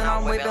sauce and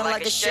I'm whipping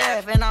like a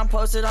chef. And I'm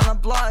posted on the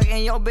blog,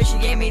 and yo bitch, she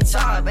gave me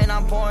top. And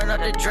I'm pouring up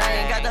the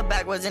drain, got the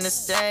backwards in the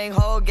sting.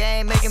 Whole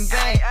game making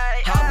bang.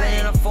 Hopping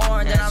in a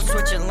foreign, then I'm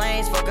switching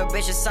lanes. Fuck a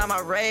bitch inside my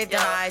rave.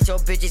 Then I ice your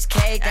bitch's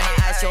cake. Then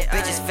I ice your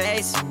bitch's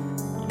face.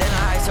 Then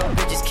I ice your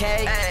bitch's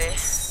cake.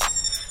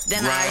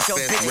 Then I ice your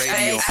bitch's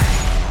face.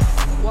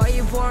 Why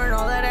you pouring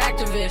all that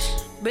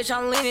activist? Bitch,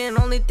 I'm leaning,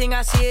 only thing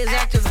I see is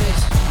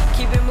activist.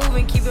 Keep it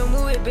moving,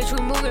 bitch,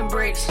 we moving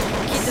bricks.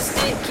 Keep the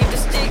stick,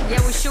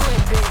 yeah, we shooting,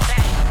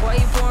 bitch. Why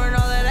you pouring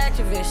all that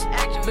activist?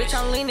 Bitch,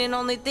 I'm leaning,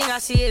 only thing I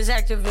see is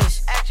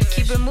activist.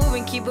 Keep it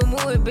moving,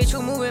 bitch,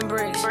 we moving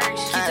bricks.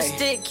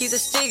 Keep the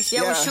sticks,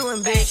 yeah, we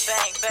shooting, bitch.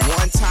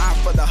 One time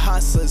for the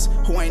hustlers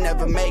who ain't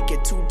never make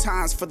it. 2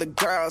 times for the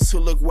girls who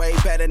look way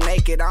better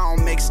naked. I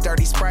don't mix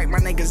dirty Sprite, my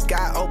niggas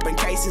got open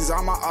cases.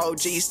 All my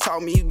OGs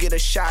told me you get a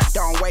shot,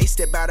 don't waste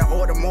it. Better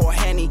order more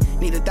Henny,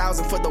 need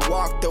 1,000 for the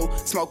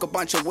walkthrough. Smoke a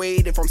bunch of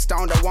weed, if I'm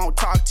stoned I won't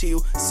talk to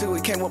you. See,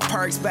 it came with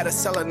perks, better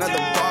sell another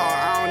bar.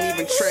 I don't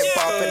even trip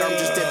off it, I'm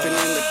just dipping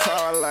in the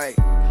car like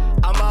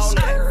I'm on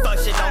it, fuck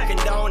shit, don't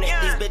condone it.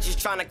 These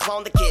bitches tryna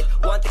clone the kid.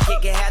 Want the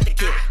kid, can have the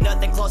kid.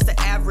 Nothing close to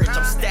average,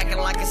 I'm stacking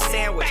like a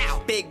sandwich.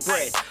 Big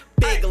bread,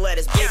 big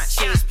lettuce, big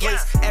cheese,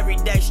 please.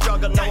 Everyday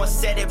struggle, no one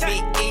said it'd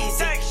be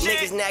easy.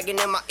 Niggas nagging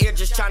in my ear,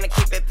 just tryna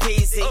keep it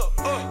peasy.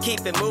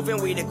 Keep it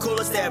moving, we the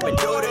coolest that ever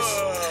do this.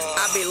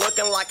 I be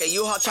looking like a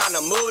U-Haul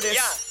tryna move this.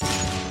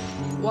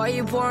 Why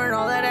you pouring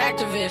all that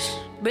activist?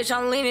 Bitch,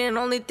 I'm leaning,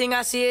 only thing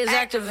I see is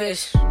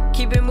activist.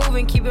 Keep it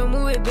moving,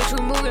 bitch,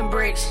 we moving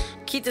bricks.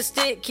 Keep the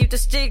stick,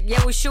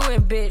 yeah, we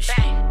shooting, bitch.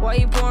 Why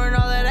you pouring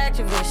all that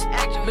activist?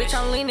 Bitch,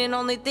 I'm leaning,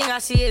 only thing I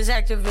see is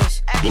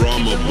activist. Keep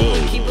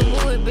it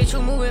moving, bitch,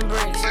 we moving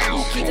bricks.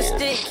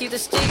 Keep the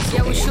sticks,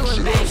 yeah, we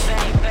shooting, bitch.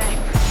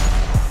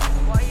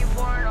 Why you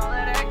pouring all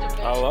that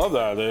activist? I love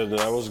that.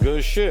 That was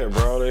good shit,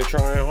 bro. They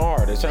trying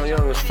hard. They sound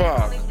young as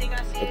fuck.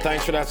 So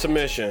thanks for that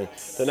submission.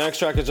 The next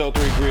track is 03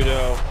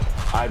 Greedo.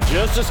 I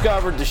just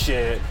discovered the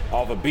shit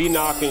off of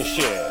B-Knockin'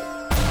 shit.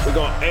 We're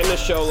gonna end the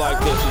show like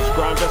this. It's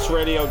Grindfest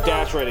Radio,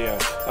 Dash Radio.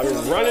 I've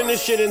been running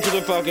this shit into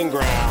the fucking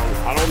ground.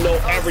 I don't know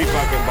every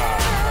fucking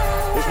body.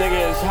 This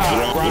nigga is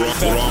hot.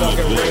 Grindfest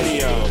fucking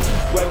radio.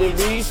 Where the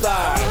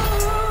V-slide.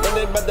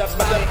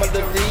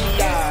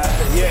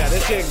 Yeah,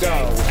 this shit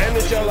go. End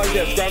the show like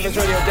this. Grindfest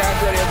Radio,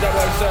 Dash Radio,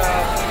 XXL.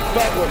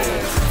 Fuck with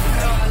it.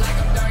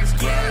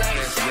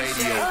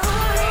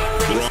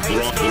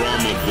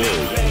 Drama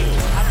Bull.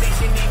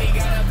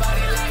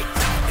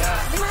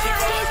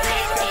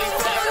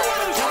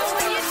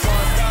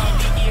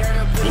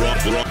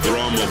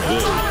 Drama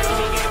Bull.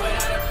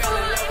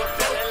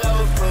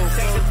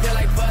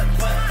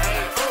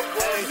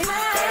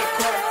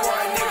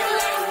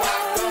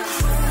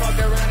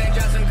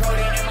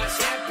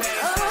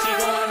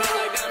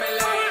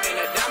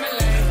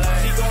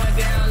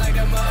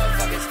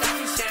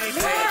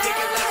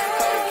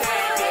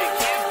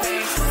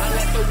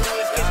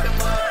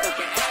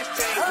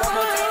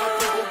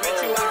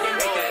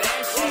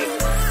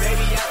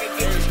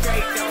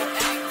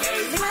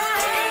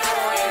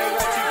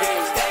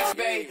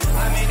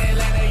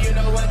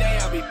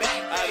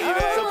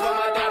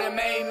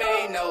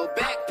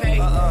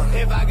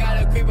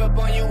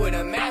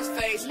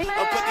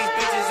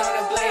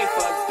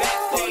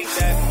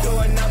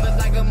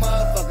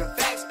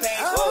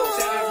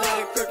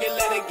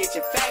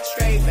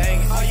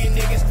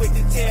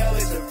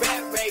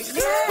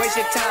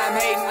 Your time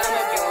hating,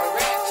 I'ma go on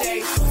rap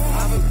chase.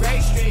 I'm a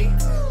great street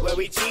where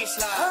we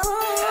G-slide.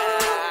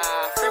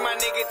 Free my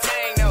nigga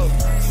Tang, no.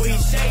 Sweet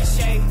Shay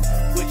Shay,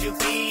 would you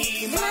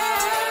be mine?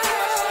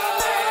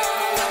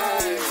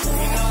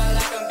 You know I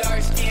like them dark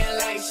skin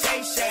like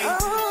Shay Shay.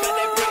 Got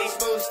that pretty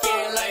smooth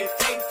skin like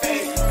Fake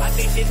Fake. I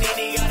think she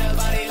Nene got a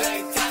body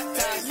like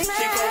Tata. She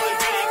go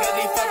with Gritty cause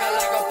he fucking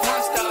like a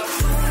porn star.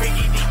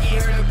 Freaky Deaky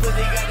heard her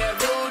pussy got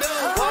that voodoo.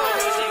 I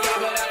know she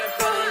gave it out and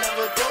fell in love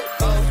with Boop.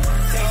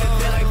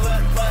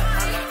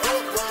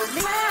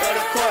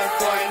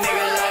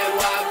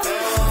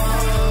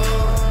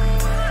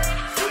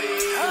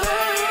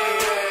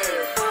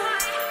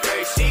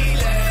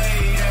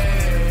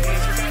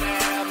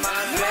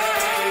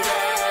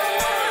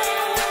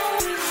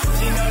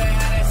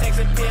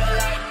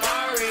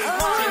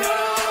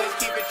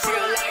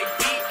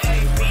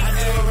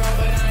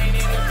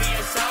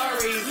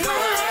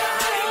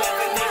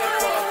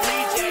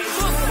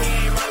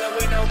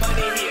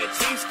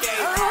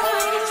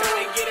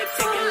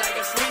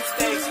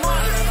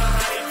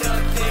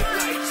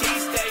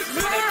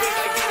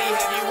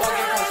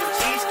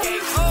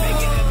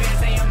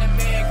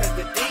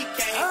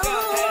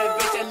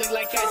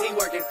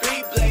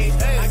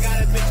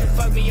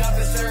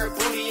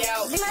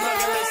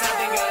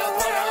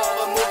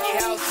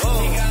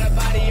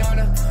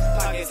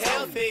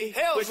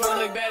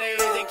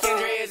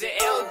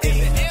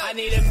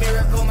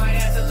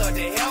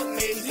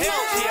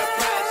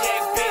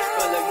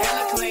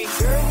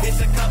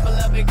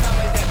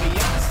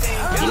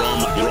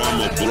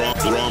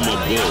 Drama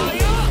Bull.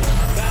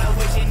 God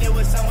wishing there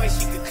was some way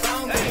she could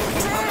clone me.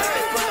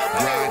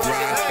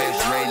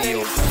 Grindfest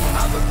Radio.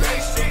 I'm a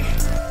great street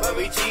where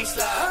we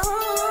G-slide.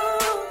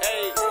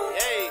 Hey,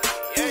 hey,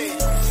 hey.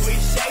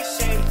 Sweet Shay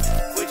Shay,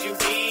 would you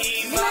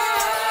be mine? You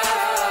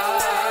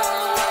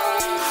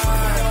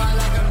know I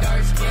like them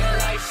dark skin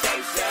like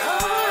Shay Shay.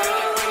 Got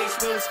that pretty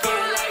smooth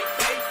skin like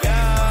Fake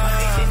Fake. I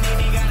think she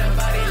Nene got a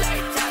body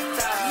like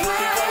Tata. She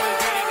go with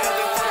Gritty cause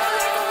they fall like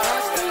a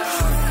porn star.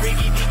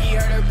 Freaky Deaky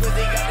heard her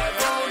pussy got that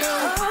voodoo.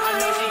 I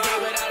know she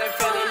gave it out and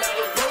fell in love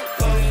with Boop.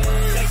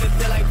 Sex it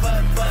feel like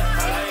butt. I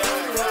like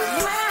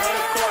Go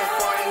to court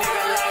for a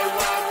nigga like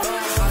Wacko.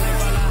 I like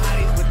all the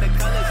hotties with the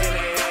colors in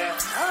their hair.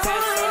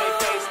 Tats on their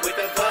face with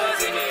the buzz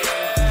in their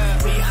hair.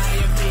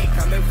 P.I.M.P.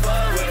 coming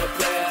forward with a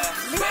player.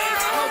 Bang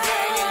my whole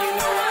gang and you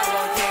know I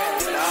won't care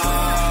at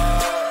all.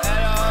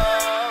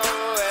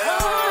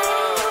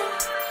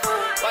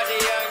 Watch a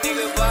young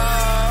nigga ball.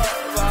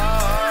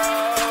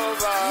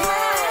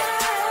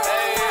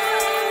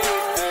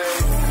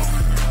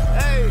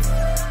 Hey.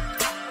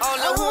 I don't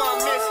know who I'm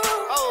missing.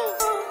 Oh,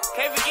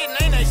 can't forget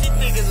Nana, she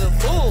think is a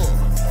fool.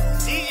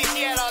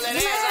 She had all that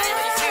ass. I ain't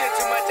really seen it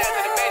too much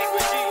after the baby,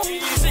 but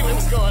you see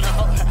what's going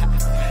on.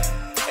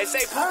 They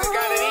say Puka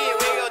got it in.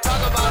 We ain't gonna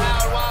talk about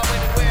how and why,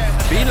 when and where.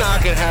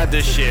 B-Knockin' had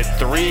this shit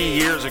 3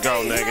 years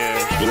ago, nigga.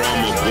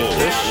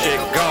 This shit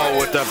go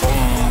with the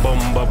boom, boom,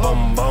 boom,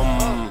 boom,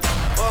 boom.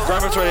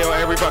 Grindfest Radio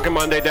every fucking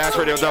Monday, Dash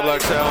Radio,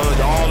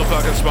 XXL, all the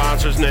fucking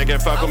sponsors, nigga.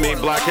 Fuck with me,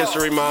 Black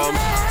History Month.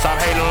 Stop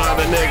hating on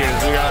other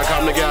niggas. We gotta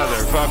come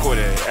together. Fuck with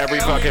it.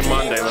 Every fucking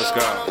Monday, let's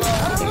go.